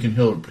weather. You can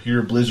hear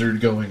a blizzard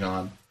going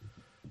on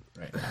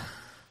right now.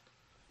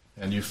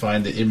 And you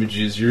find the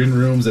images. You're in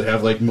rooms that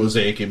have like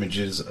mosaic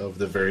images of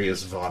the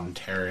various Von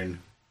Terran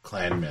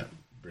clan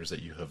members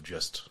that you have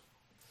just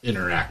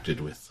interacted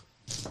with.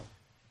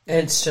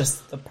 It's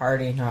just the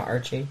party, not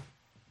Archie.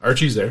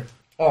 Archie's there.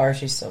 Oh,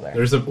 Archie's still there.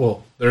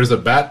 There's a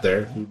bat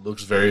there who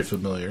looks very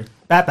familiar.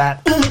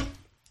 Bat.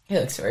 He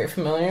looks very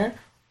familiar.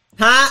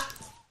 Ha!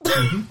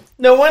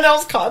 No one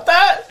else caught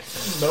that?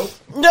 Nope.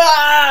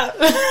 Ah!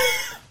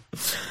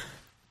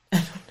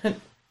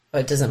 But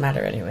it doesn't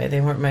matter anyway.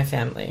 They weren't my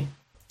family.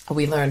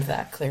 We learned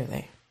that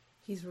clearly.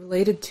 He's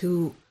related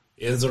to...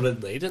 Is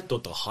related to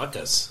the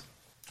Hawkers.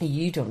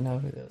 You don't know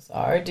who those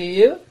are, do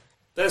you?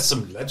 There's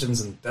some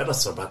legends and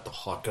tales about the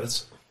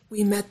Hawkers.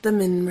 We met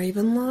them in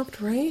Ravenloft,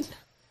 right?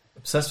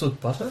 Obsessed with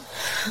butter?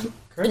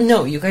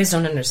 No, you guys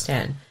don't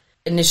understand.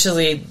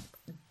 initially,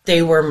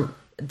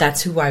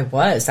 that's who I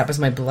was. That was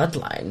my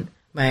bloodline.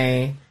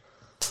 My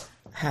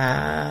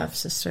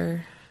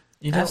half-sister.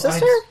 You know,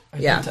 Half-sister? I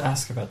Yeah. need to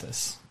ask about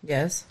this.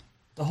 Yes.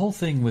 The whole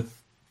thing with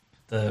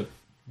the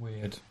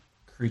weird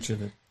creature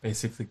that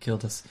basically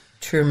killed us.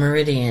 True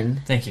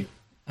Meridian. Thank you.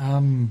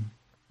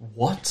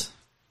 What?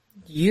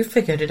 You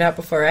figured it out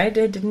before I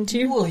did, didn't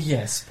you? Well,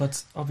 yes,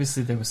 but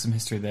obviously there was some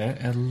history there,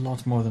 a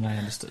lot more than I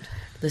understood.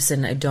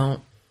 Listen, I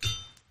don't...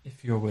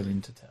 If you're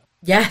willing to tell.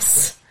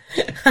 Yes!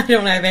 I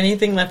don't have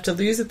anything left to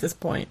lose at this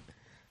point.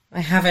 I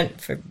haven't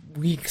for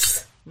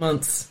weeks,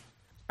 months.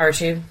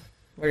 Archie,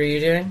 what are you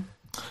doing?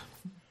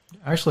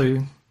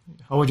 Actually,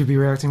 how would you be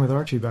reacting with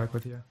Archie back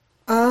with you?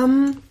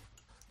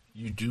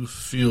 You do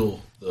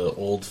feel the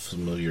old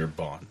familiar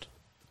bond.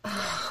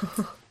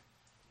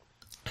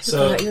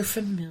 So Got your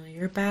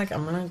familiar back?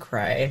 I'm gonna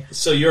cry.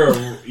 so you're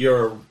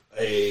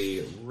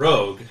a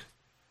rogue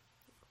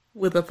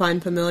With a fine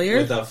familiar.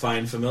 with a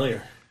fine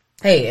familiar.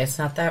 Hey, it's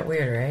not that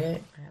weird,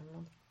 right? I don't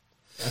know.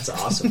 That's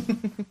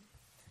awesome.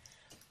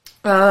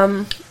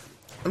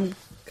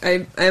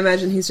 I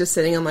imagine he's just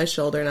sitting on my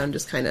shoulder and I'm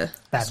just kind of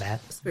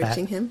Bat.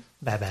 scratching him.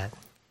 Bat.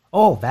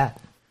 Oh, bat.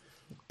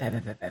 Bah, bah,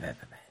 bah, bah, bah, bah,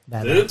 bah.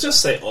 Bat. Did it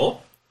just say,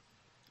 oh?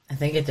 I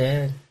think it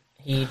did.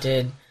 He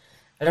did.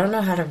 I don't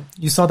know how to...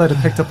 You saw that it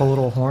picked up a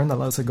little horn that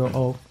lets it go,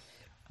 oh.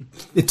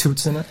 It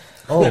toots in it.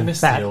 Oh, I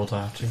missed bat. the old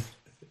Archie.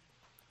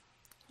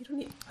 You don't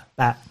need.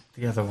 Bat.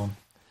 The other one.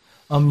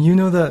 You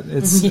know that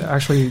it's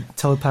actually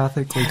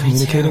telepathically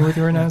communicating with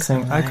you right now,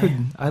 saying, lie.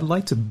 I'd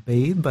like to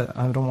bathe, but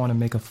I don't want to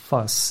make a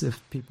fuss if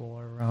people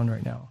are around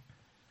right now.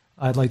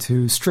 I'd like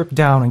to strip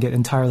down and get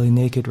entirely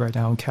naked right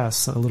now and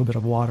cast a little bit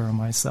of water on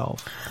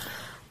myself.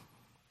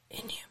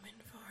 In human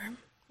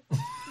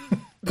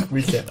form.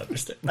 We can't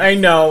understand. I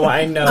know.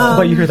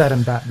 But you hear that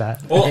in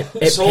Bat. Well,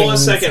 It so hold a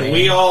pains second. me.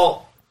 We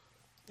all...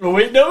 Oh,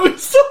 wait, no,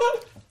 it's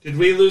not. Did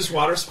we lose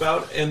water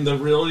spout and the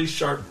really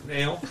sharp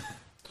nail?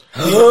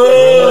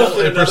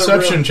 A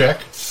perception check.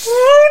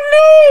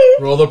 Oh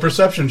Roll the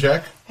perception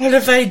check. no! What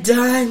have I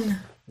done?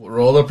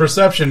 Roll a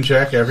perception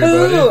check,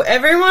 everybody. Ooh,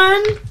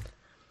 everyone?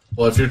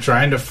 Well, if you're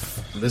trying to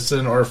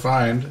listen or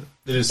find,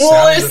 it is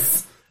Well,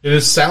 sound. It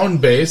is sound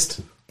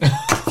based.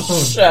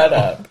 Shut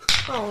up.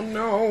 Oh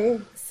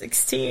no.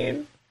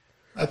 16.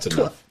 That's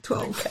enough.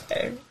 12.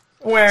 Okay.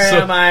 Where So-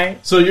 am I?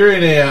 So you're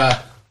in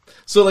a.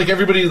 So like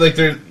everybody, like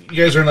you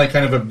guys are in like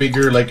kind of a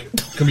bigger like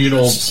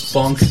communal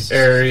bunk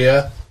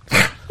area.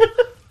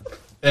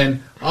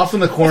 And off in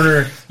the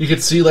corner, you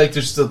could see like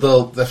just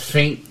the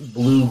faint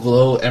blue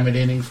glow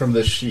emanating from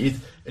the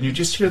sheath, and you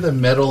just hear the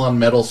metal on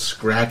metal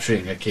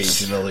scratching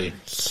occasionally.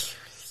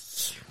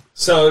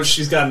 So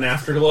she's got an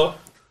afterglow?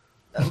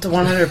 To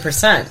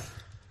 100%.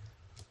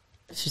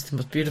 She's the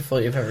most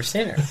beautiful you've ever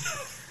seen her.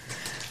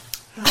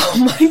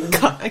 Oh my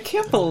god, I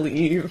can't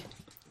believe.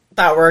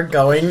 Thought we're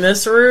going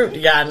this route?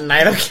 Yeah,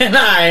 neither can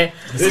I.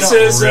 This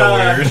is real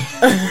weird.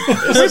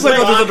 This is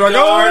like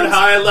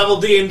high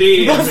level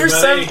D&D. But for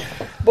some,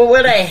 but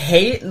what I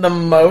hate the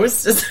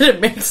most is that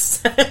it makes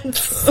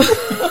sense.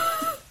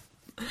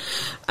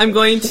 I'm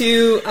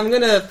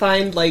gonna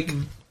find like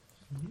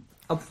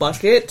a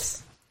bucket,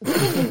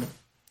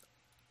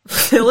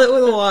 fill it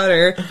with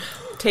water,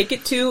 take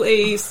it to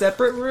a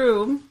separate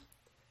room,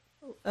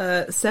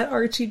 set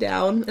Archie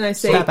down, and I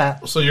say,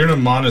 So you're in a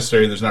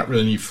monastery. There's not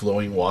really any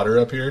flowing water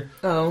up here.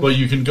 Oh. But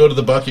you can go to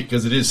the bucket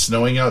because it is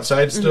snowing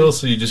outside still.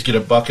 So you just get a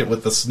bucket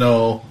with the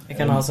snow. I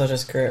can also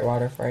just create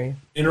water for you.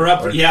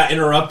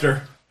 Interrupt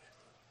her.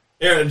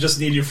 Aaron, just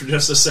need you for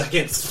just a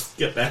second.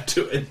 Get back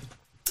to it.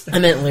 I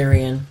meant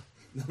Lyrian.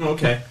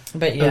 Okay.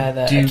 But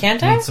yeah, Do you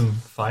can't I? need some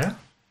fire?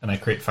 And I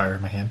create fire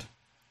in my hand.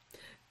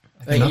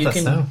 I But can you melt that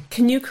can- snow.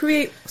 "Can you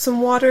create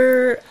some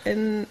water?"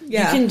 And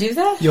yeah, You can do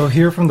that? You'll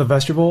hear from the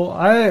vestibule,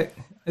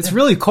 it's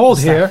really cold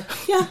here.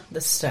 yeah.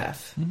 The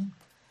stuff.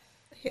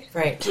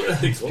 Right.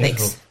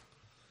 Thanks.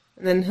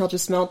 And then he'll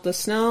just melt the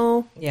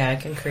snow, Yeah, I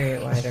can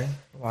create wider.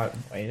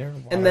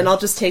 and then I'll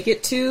just take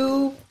it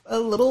to a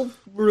little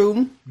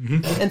room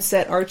and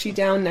set Archie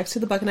down next to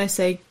the bucket. And I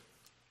say,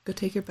 "Go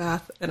take your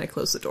bath," and I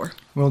close the door.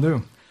 Will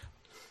do.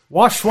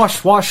 Wash,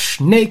 wash, wash,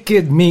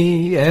 naked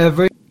me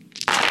every...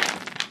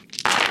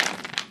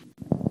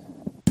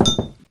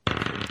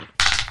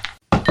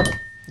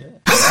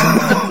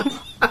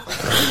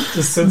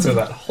 Just censor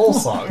that whole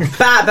song.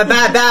 Bad, bad,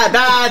 bad,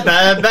 bad,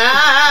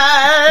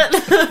 bad,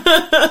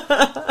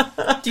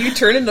 bad. Do you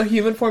turn into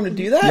human form to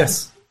do that?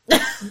 Yes.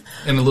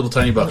 In a little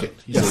tiny bucket.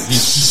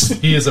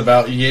 He is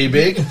about yay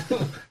big,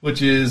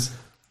 which is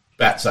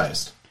bat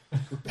sized.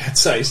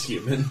 Bat-sized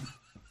human.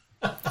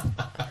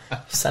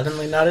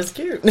 Suddenly not as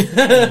cute.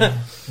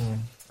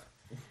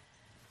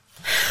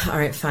 All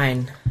right,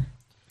 fine.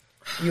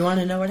 You want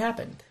to know what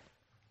happened?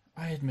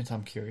 I admit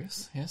I'm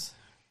curious, yes.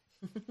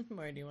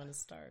 Where do you want to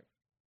start?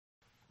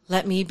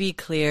 Let me be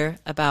clear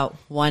about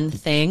one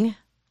thing.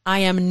 I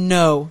am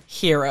no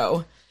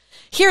hero.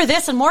 Hear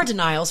this and more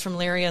denials from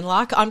Lyrian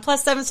Locke on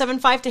plus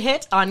 775 to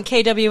hit on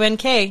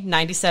KWNK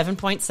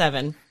 97.7.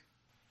 Where do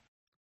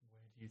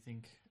you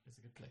think is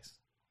a good place?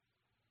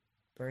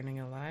 Burning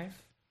alive?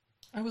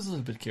 I was a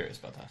little bit curious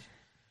about that.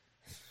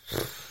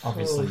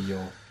 Obviously,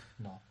 you're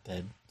not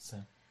dead, so...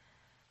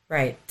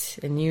 Right.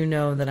 And you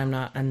know that I'm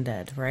not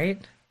undead, right?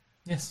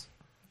 Yes.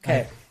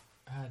 Okay.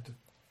 I had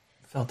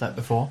felt that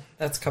before,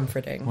 That's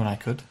comforting. when I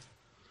could.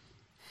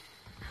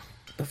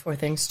 Before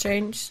things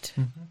changed.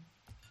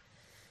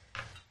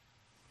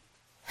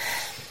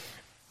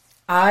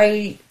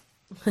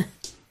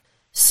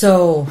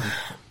 So,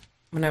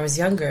 when I was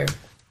younger,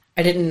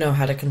 I didn't know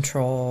how to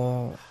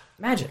control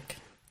magic.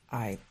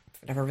 I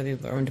never really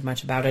learned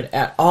much about it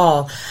at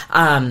all.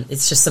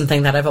 It's just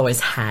something that I've always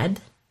had.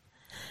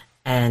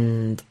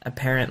 And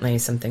apparently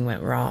something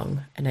went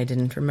wrong. And I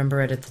didn't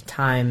remember it at the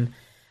time.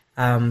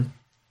 But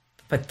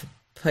the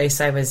place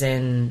I was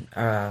in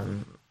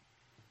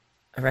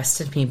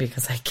arrested me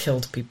because I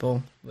killed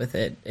people with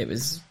it. It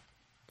was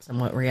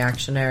somewhat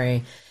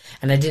reactionary.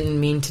 And I didn't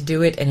mean to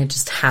do it, and it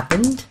just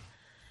happened.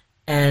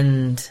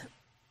 And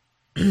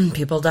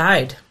people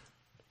died.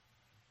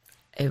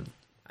 I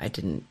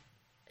didn't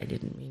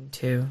mean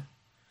to.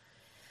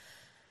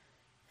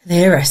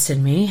 They arrested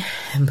me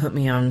and put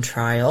me on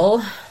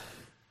trial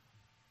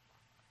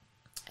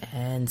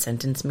and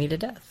sentenced me to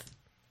death.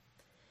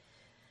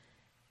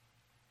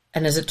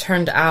 And as it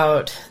turned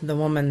out, the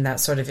woman that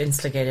sort of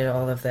instigated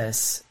all of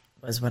this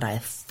was what I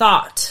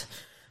thought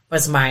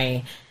was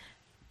my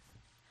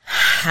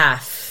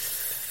half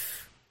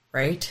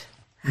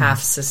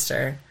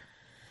sister.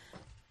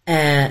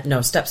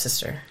 No,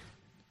 stepsister.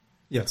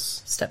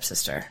 Yes.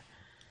 Stepsister.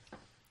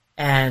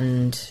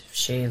 And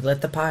she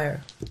lit the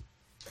pyre.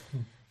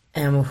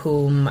 And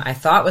whom I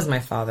thought was my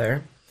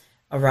father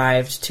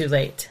arrived too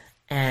late.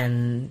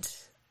 And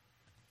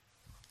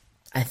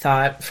I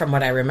thought, from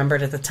what I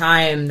remembered at the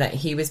time, that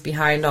he was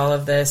behind all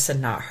of this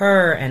and not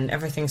her. And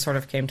everything sort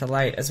of came to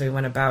light as we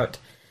went about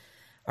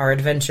our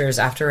adventures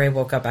after I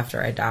woke up,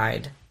 after I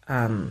died.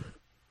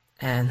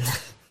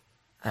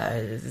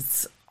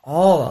 It's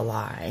all a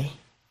lie.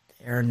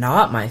 They're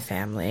not my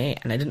family,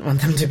 and I didn't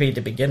want them to be to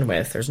begin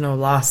with. There's no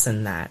loss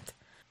in that.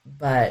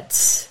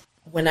 But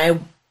when I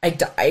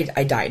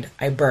died.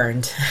 I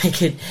burned.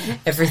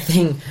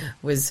 Everything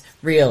was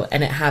real,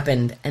 and it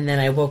happened. And then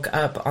I woke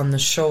up on the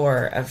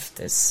shore of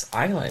this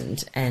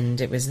island,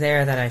 and it was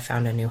there that I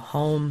found a new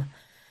home.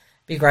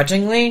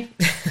 Begrudgingly,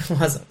 it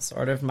wasn't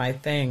sort of my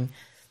thing.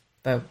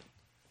 But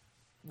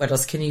what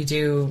else can you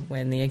do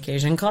when the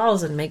occasion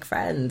calls and make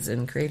friends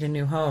and create a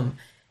new home?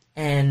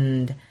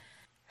 And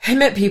I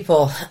met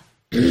people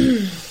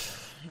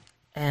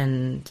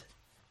and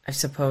I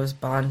suppose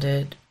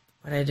bonded,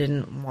 but I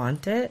didn't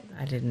want it.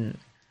 I didn't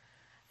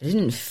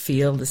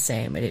feel the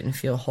same. I didn't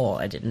feel whole.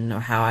 I didn't know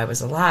how I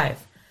was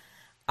alive.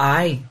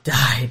 I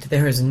died.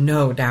 There is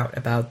no doubt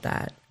about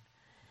that.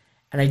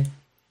 And I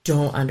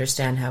don't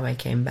understand how I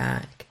came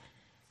back.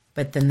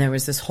 But then there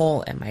was this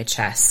hole in my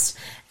chest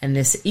and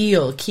this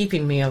eel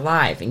keeping me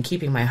alive and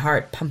keeping my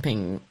heart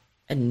pumping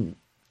and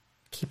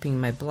keeping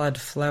my blood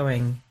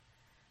flowing.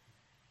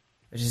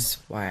 Which is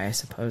why I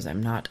suppose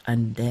I'm not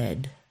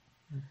undead.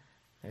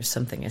 There's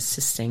something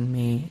assisting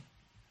me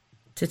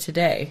to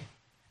today.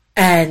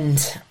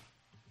 And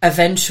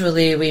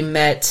eventually we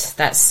met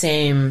that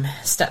same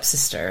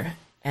stepsister,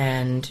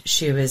 and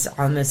she was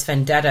on this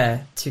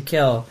vendetta to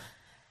kill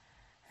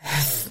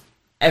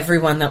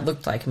everyone that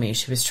looked like me.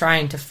 She was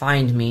trying to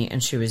find me,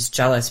 and she was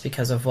jealous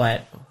because of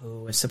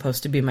who was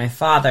supposed to be my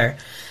father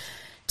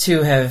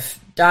to have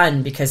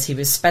done, because he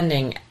was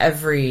spending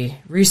every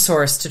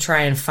resource to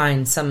try and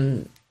find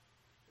some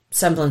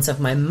semblance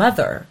of my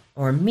mother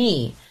or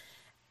me.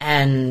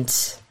 And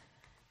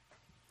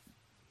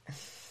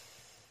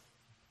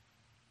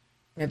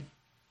it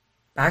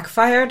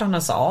backfired on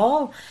us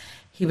all.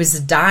 He was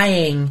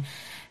dying.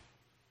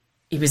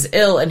 He was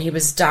ill and he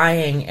was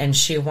dying, and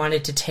she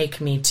wanted to take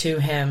me to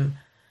him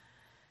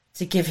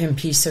to give him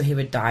peace so he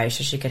would die,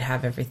 so she could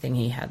have everything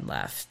he had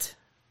left.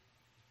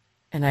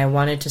 And I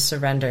wanted to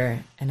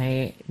surrender, and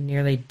I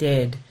nearly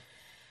did.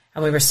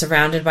 And we were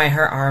surrounded by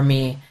her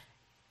army,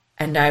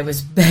 and I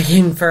was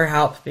begging for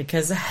help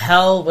because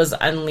hell was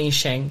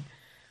unleashing.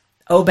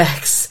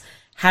 Obex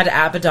had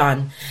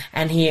Abaddon,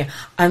 and he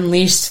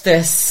unleashed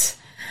this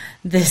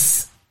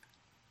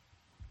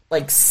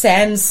like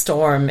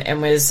sandstorm and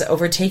was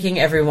overtaking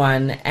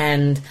everyone.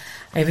 And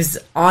I was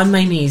on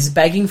my knees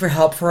begging for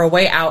help, for a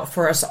way out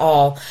for us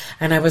all.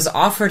 And I was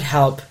offered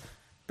help,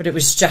 but it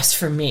was just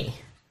for me.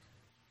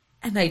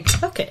 And I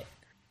took it.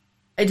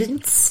 I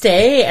didn't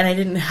stay, and I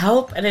didn't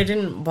help, and I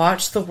didn't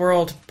watch the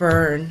world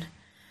burn.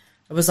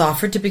 I was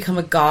offered to become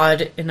a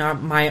god in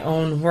my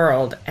own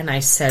world, and I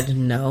said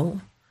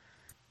no.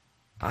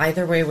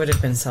 Either way would have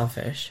been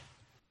selfish.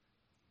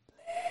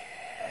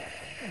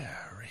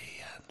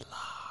 Larry and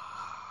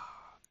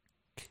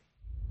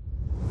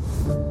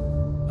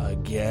Locke.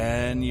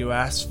 Again, you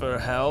ask for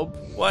help?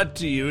 What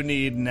do you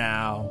need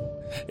now?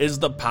 Is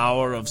the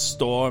power of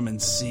storm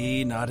and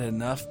sea not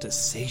enough to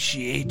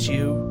satiate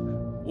you?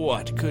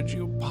 What could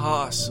you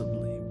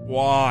possibly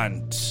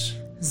want?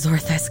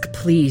 Zorthesk,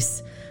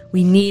 please.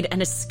 We need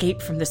an escape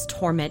from this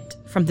torment,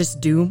 from this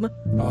doom.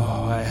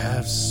 Oh, I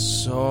have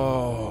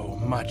so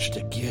much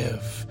to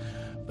give.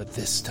 but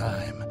this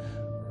time,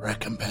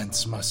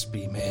 recompense must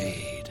be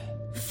made.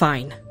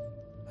 Fine.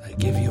 I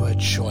give you a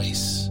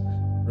choice.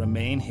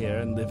 Remain here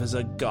and live as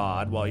a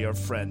god while your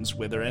friends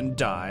wither and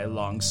die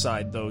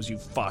alongside those you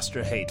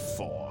foster hate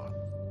for.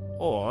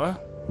 Or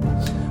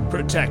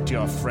protect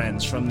your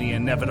friends from the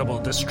inevitable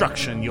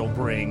destruction you'll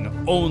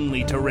bring,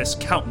 only to risk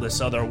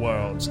countless other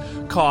worlds,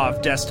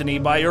 carve destiny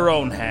by your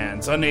own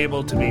hands,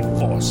 unable to be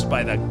forced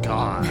by the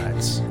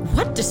gods.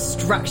 What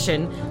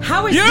destruction?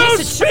 How is You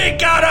this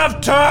speak out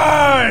of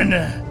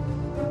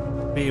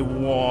turn! Be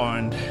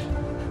warned.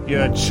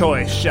 Your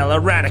choice shall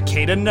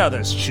eradicate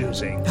another's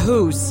choosing.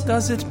 Whose?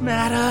 Does it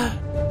matter?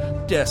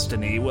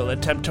 Destiny will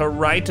attempt to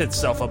right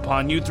itself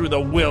upon you through the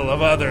will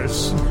of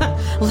others.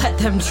 Let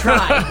them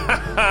try.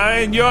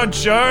 And your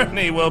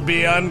journey will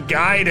be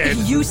unguided.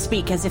 You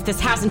speak as if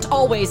this hasn't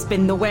always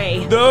been the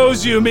way.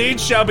 Those you meet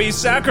shall be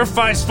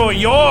sacrificed for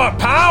your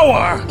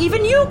power.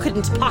 Even you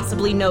couldn't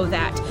possibly know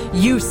that.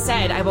 You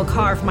said I will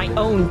carve my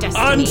own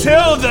destiny.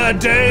 Until the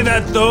day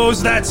that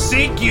those that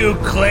seek you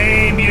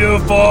claim you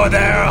for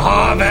their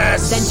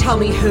harvest. Then tell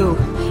me who.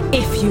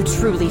 If you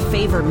truly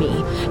favor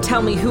me,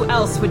 tell me who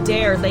else would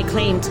dare lay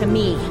claim to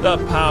me. The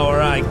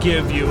power I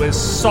give you is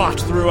sought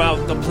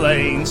throughout the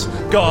planes.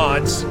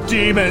 Gods,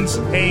 demons,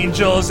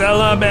 angels,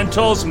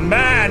 elementals,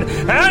 man,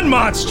 and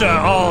monster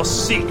all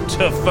seek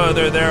to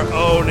further their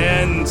own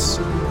ends,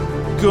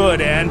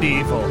 good and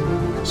evil.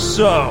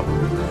 So,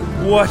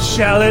 what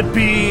shall it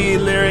be,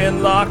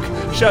 Lyrian Locke?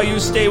 Shall you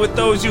stay with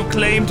those you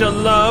claim to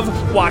love,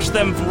 watch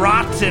them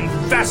rot and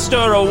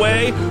fester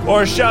away?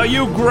 Or shall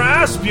you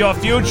grasp your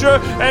future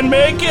and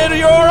make it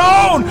your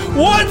own?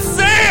 What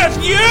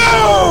saith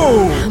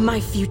you?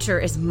 My future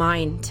is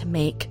mine to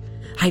make.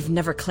 I've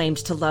never claimed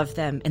to love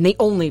them, and they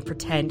only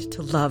pretend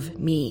to love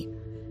me.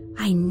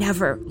 I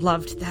never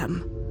loved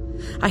them.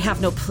 I have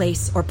no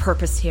place or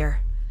purpose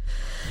here.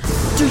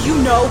 Do you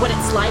know what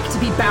it's like to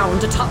be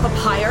bound atop a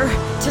pyre?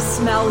 To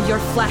smell your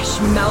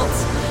flesh melt?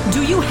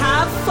 Do you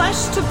have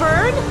flesh to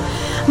burn?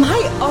 My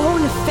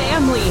own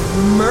family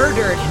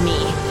murdered me.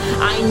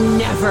 I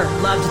never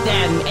loved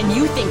them, and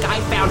you think I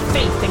found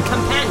faith in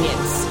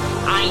companions.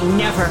 I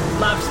never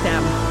loved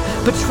them.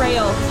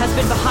 Betrayal has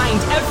been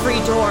behind every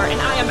door, and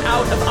I am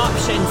out of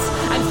options.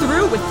 I'm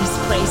through with this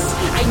place.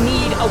 I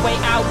need a way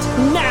out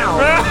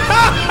now.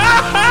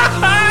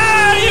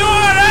 You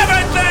are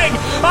everything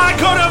I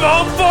could have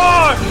hoped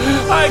for!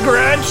 I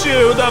grant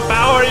you the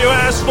power you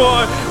asked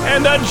for,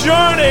 and a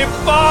journey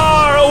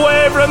far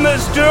away from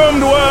this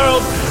doomed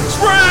world.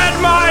 Spread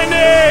my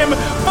name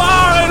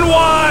far and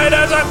wide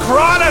as a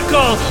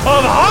chronicle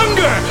of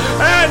hunger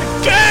and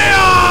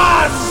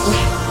chaos!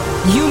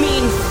 You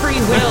mean free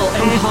will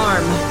and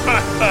harm.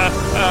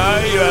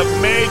 You have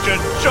made your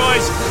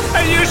choice,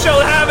 and you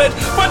shall have it,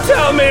 but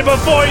tell me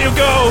before you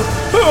go,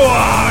 who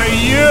are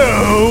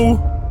you?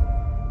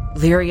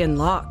 Lyrian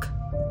Locke.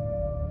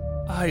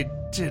 I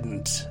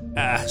didn't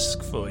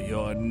ask for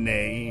your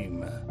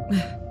name.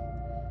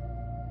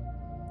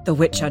 The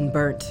Witch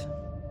Unburnt.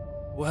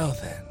 Well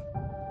then,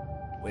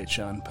 Witch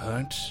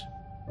Unburnt,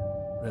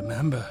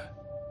 remember,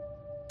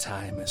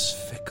 time is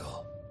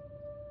fickle.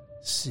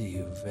 See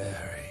you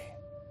very,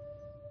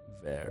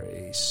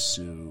 very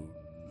soon.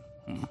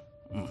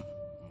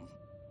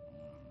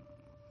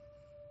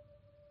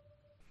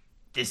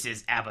 This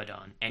is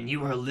Abaddon, and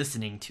you are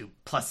listening to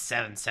Plus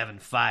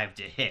 775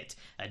 to Hit,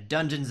 a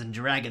Dungeons &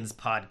 Dragons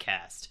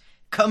podcast.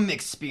 Come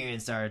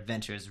experience our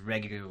adventures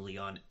regularly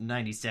on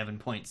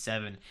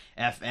 97.7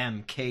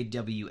 FM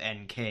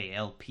KWNK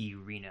LP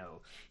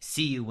Reno.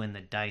 See you when the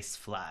dice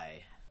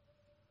fly.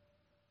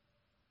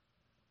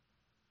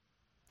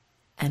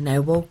 And I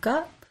woke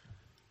up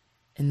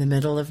in the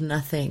middle of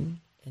nothing,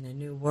 in a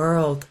new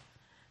world.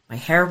 My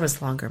hair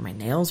was longer, my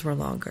nails were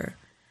longer.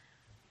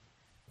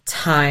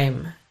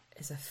 Time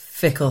is a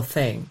fickle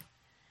thing.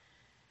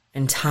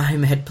 And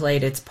time had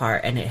played its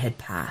part, and it had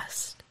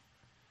passed.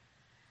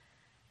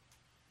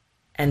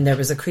 And there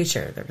was a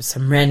creature. There was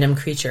some random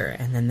creature.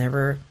 And then there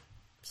were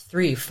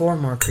 3, 4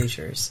 more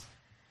creatures.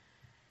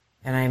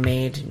 And I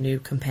made new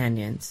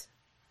companions.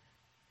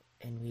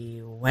 And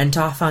we went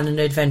off on an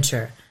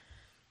adventure.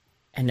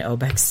 And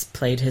Obex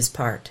played his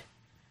part.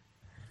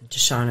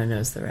 Deshauna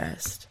knows the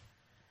rest.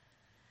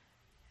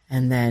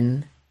 And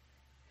then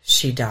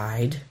she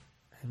died.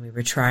 And we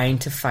were trying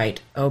to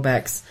fight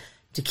Obex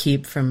to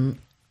keep from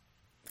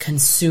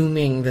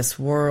consuming this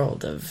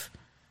world of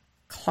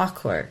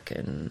clockwork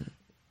and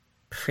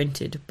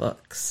printed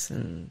books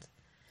and...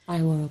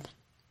 My world.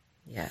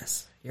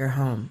 Yes, your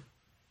home.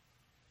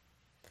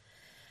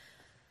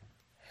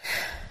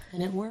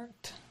 And it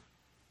worked.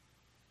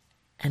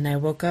 And I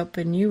woke up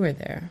and you were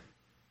there.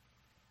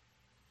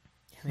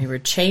 And we were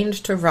chained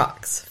to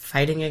rocks,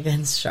 fighting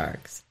against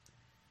sharks.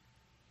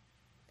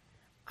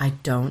 I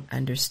don't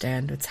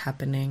understand what's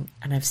happening,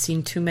 and I've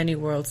seen too many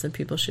worlds that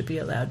people should be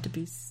allowed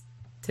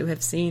to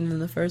have seen in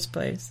the first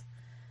place.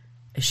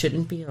 I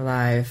shouldn't be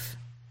alive.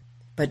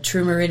 But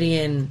True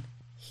Meridian,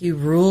 he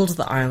ruled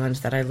the island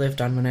that I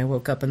lived on when I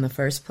woke up in the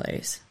first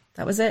place.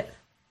 That was it.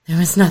 There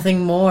was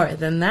nothing more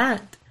than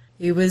that.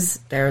 He was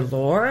their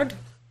lord,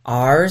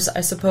 ours,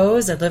 I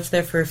suppose. I lived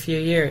there for a few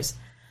years.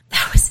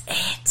 That was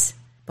it.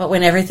 But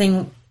when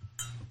everything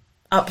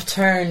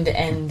upturned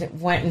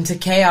and went into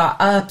chaos,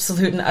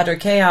 absolute and utter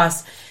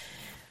chaos,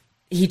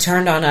 he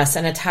turned on us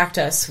and attacked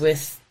us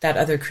with that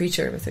other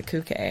creature, with the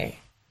Kuke.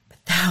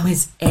 But that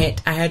was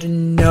it. I had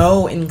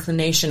no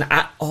inclination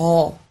at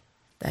all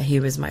that he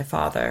was my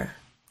father.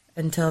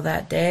 Until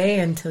that day,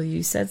 until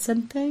you said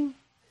something.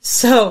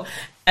 So,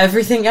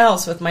 everything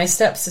else with my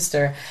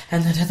stepsister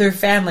and that other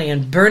family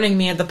and burning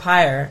me at the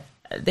pyre,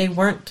 they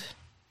weren't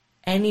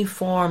any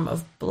form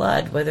of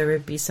blood, whether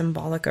it be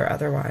symbolic or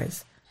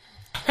otherwise.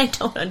 I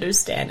don't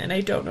understand and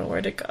I don't know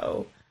where to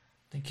go.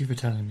 Thank you for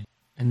telling me.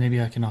 And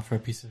maybe I can offer a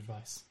piece of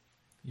advice.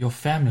 Your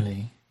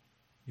family,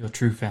 your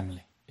true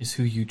family, is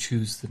who you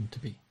choose them to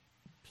be.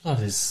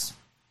 Blood is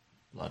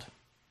blood.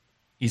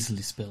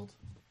 Easily spilled.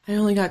 I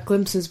only got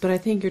glimpses, but I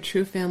think your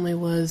true family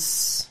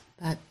was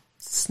that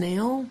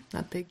snail,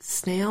 that big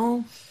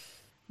snail,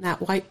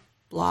 that white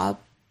blob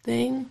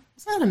thing.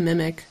 Was that a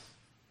mimic?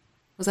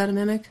 Was that a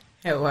mimic?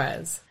 It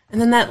was. And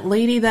then that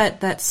lady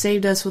that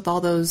saved us with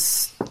all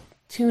those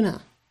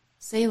tuna,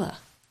 Selah.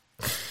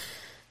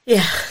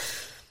 Yeah.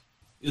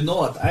 You know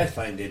what I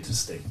find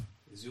interesting?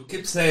 Is you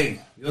keep saying,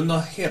 you're no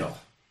hero.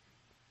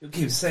 You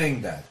keep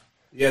saying that.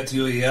 Yet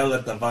you yell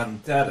at the Van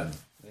Terren,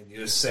 and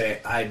you say,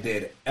 I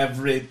did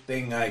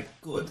everything I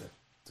could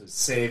to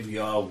save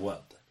your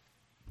world.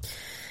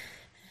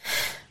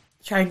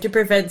 Trying to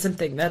prevent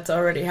something that's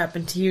already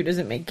happened to you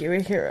doesn't make you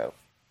a hero.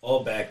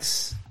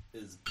 Obex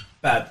is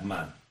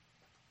Batman.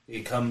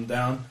 He come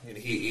down and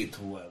he eat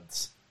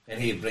worlds. And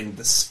he bring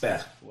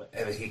despair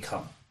wherever he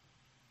come.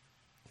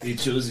 He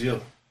choose you.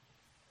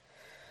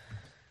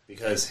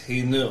 Because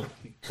he knew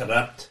he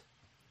corrupt.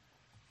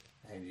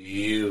 And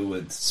you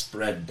would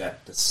spread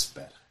that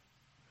despair.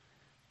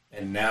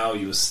 And now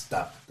you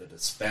stop the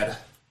despair.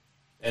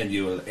 And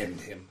you will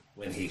end him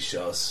when he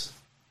shows.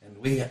 And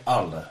we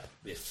all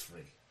be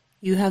free.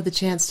 You have the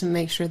chance to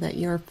make sure that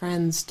your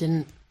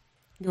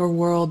your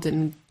world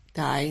didn't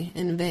die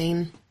in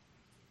vain.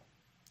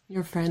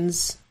 Your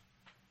friends,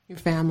 your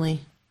family,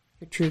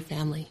 your true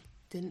family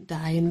didn't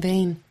die in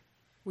vain.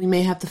 We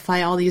may have to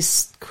fight all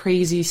these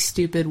crazy,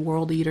 stupid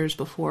world eaters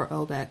before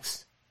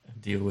Obex. And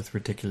deal with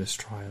ridiculous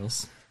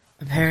trials.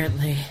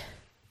 Apparently.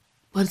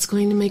 But it's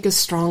going to make us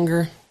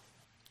stronger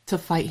to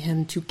fight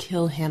him, to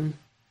kill him,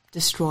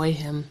 destroy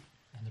him.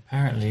 And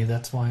apparently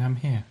that's why I'm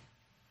here.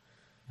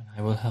 And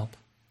I will help.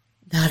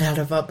 Not out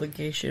of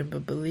obligation,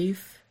 but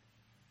belief.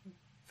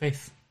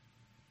 Faith.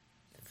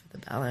 For the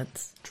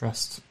balance.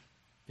 Trust.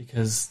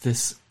 Because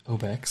this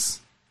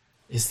Obex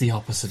is the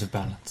opposite of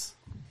balance.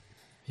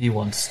 He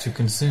wants to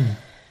consume.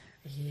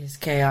 He is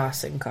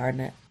chaos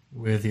incarnate.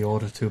 We're the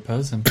order to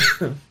oppose him.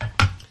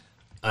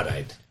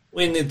 Alright.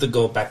 We need to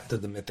go back to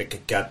the Mythic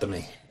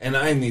Academy. And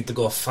I need to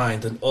go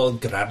find an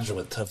old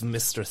graduate of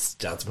Mistress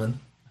Jasmine.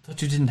 I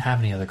thought you didn't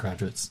have any other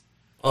graduates.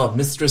 Oh,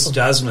 Mistress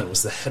Jasmine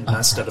was the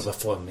headmaster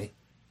before me.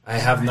 I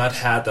have not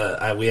had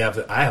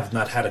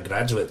a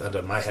graduate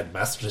under my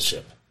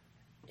headmastership.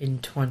 In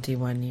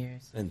 21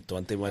 years. In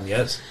 21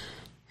 years.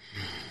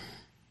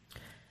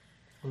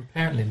 Well,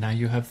 apparently now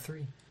you have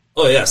 3.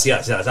 Oh, yes.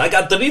 I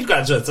got 3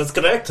 graduates. That's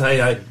correct.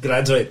 I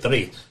graduate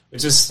 3.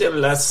 Which is still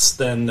less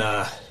than...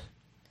 No,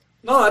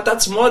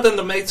 that's more than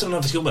the Matron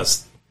of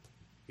Humus.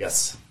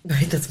 Yes.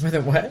 Wait, that's more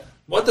than what?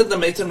 More than the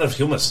Matron of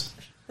Humus.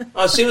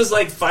 Oh, she was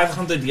like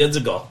 500 years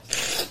ago.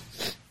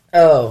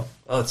 Oh.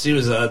 Oh, she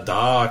was a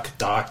dark,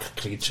 dark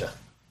creature.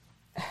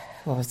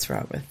 What's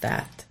wrong with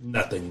that?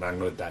 Nothing wrong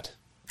with that.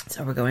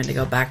 So we're going to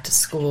go back to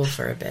school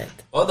for a bit.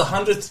 Oh, the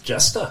 100th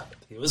Jester.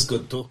 He was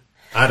good too.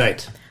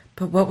 Alright.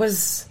 But what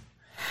was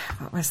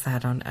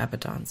that on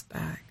Abaddon's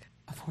back?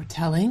 A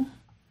foretelling?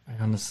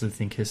 I honestly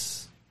think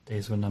his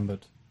days were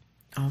numbered.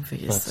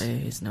 Obviously,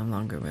 he's no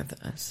longer with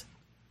us.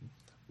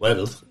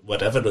 Well,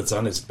 whatever is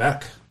on his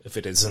back, if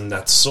it is in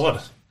that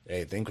sword,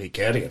 I think we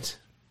carry it.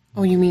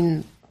 Oh, you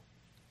mean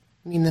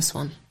this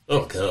one?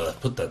 Oh, God,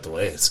 put that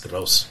away. It's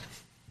gross.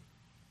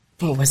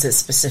 But was it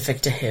specific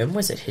to him?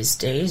 Was it his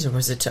days, or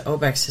was it to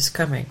Obex's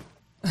coming?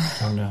 I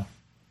don't know.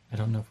 I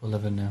don't know if we'll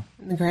ever know.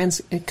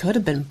 It could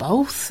have been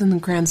both in the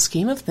grand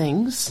scheme of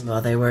things.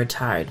 Well, they were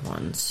tied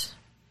once.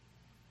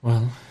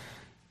 Well,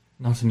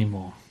 not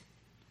anymore.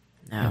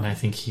 No. And I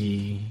think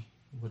he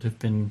would have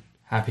been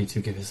happy to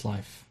give his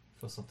life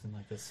for something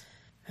like this.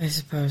 I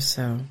suppose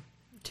so.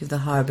 To the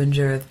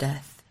Harbinger of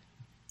Death.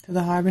 To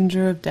the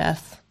Harbinger of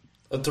Death.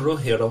 A true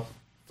hero,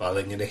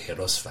 falling in a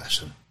hero's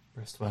fashion.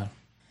 Rest well.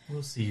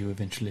 We'll see you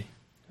eventually.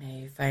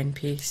 May you find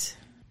peace.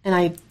 And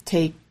I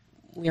take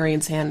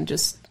Lyrian's hand and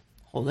just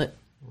hold it.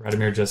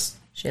 Radomir just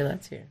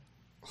Shayla's here.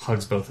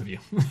 hugs both of you.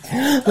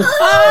 I'm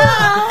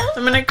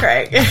gonna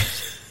cry.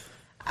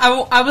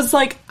 I was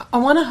like, I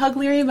want to hug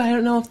Lyrian, but I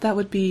don't know if that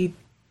would be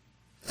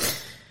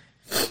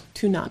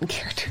too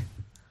non-character.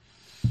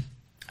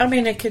 I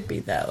mean, it could be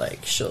that,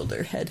 like,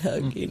 shoulder head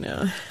hug, you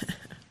know.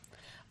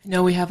 I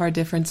know we have our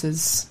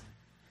differences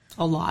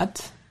a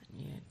lot.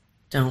 Yeah,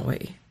 don't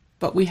we?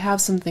 But we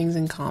have some things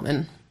in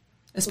common,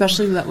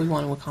 especially that we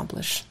want to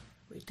accomplish.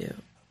 We do.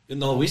 You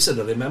know, we should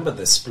remember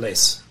this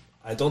place.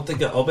 I don't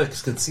think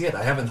Obex can see it.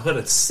 I haven't heard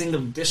a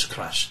single dish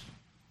crash.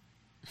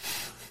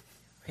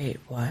 Wait,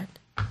 what?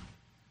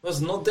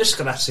 There's no dish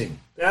crashing.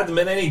 There hasn't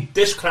been any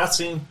dish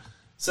crashing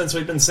since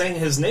we've been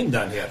saying his name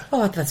down here.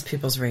 Well, that's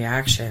people's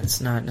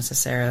reactions, not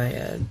necessarily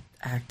an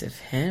act of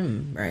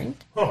him, right?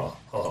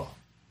 Oh.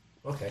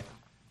 Okay.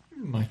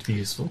 Might be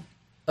useful.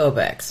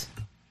 Obex.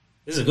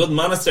 This is a good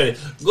monastery.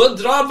 Good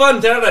job,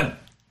 Von Terran.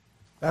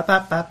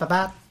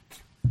 Ba-ba-ba-ba-ba.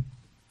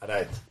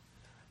 Alright.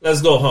 Let's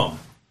go home.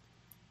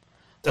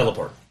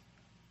 Teleport.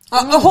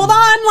 Hold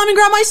on, let me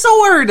grab my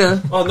sword.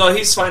 Oh, no,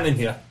 he's fine in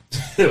here.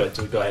 Go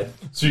ahead.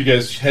 So you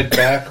guys head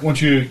back.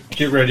 Once you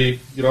get ready,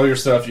 get all your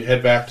stuff, you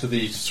head back to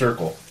the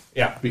circle.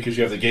 Yeah. Because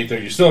you have the gate there.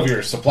 You still have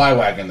your supply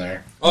wagon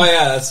there. Oh,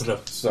 yeah, that's the...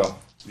 So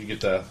you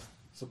get the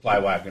supply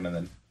wagon and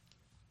then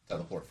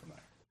teleport from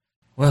there.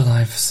 Well,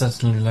 I've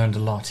certainly learned a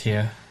lot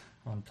here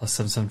on plus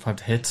 775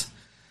 to hit,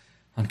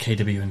 on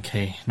KW and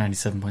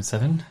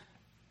K97.7.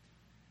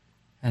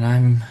 And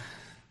I'm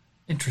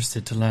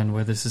interested to learn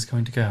where this is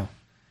going to go.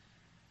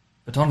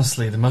 But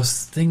honestly, the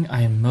thing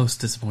I am most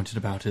disappointed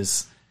about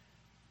is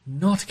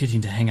not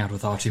getting to hang out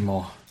with Archie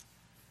more.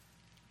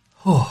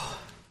 Oh.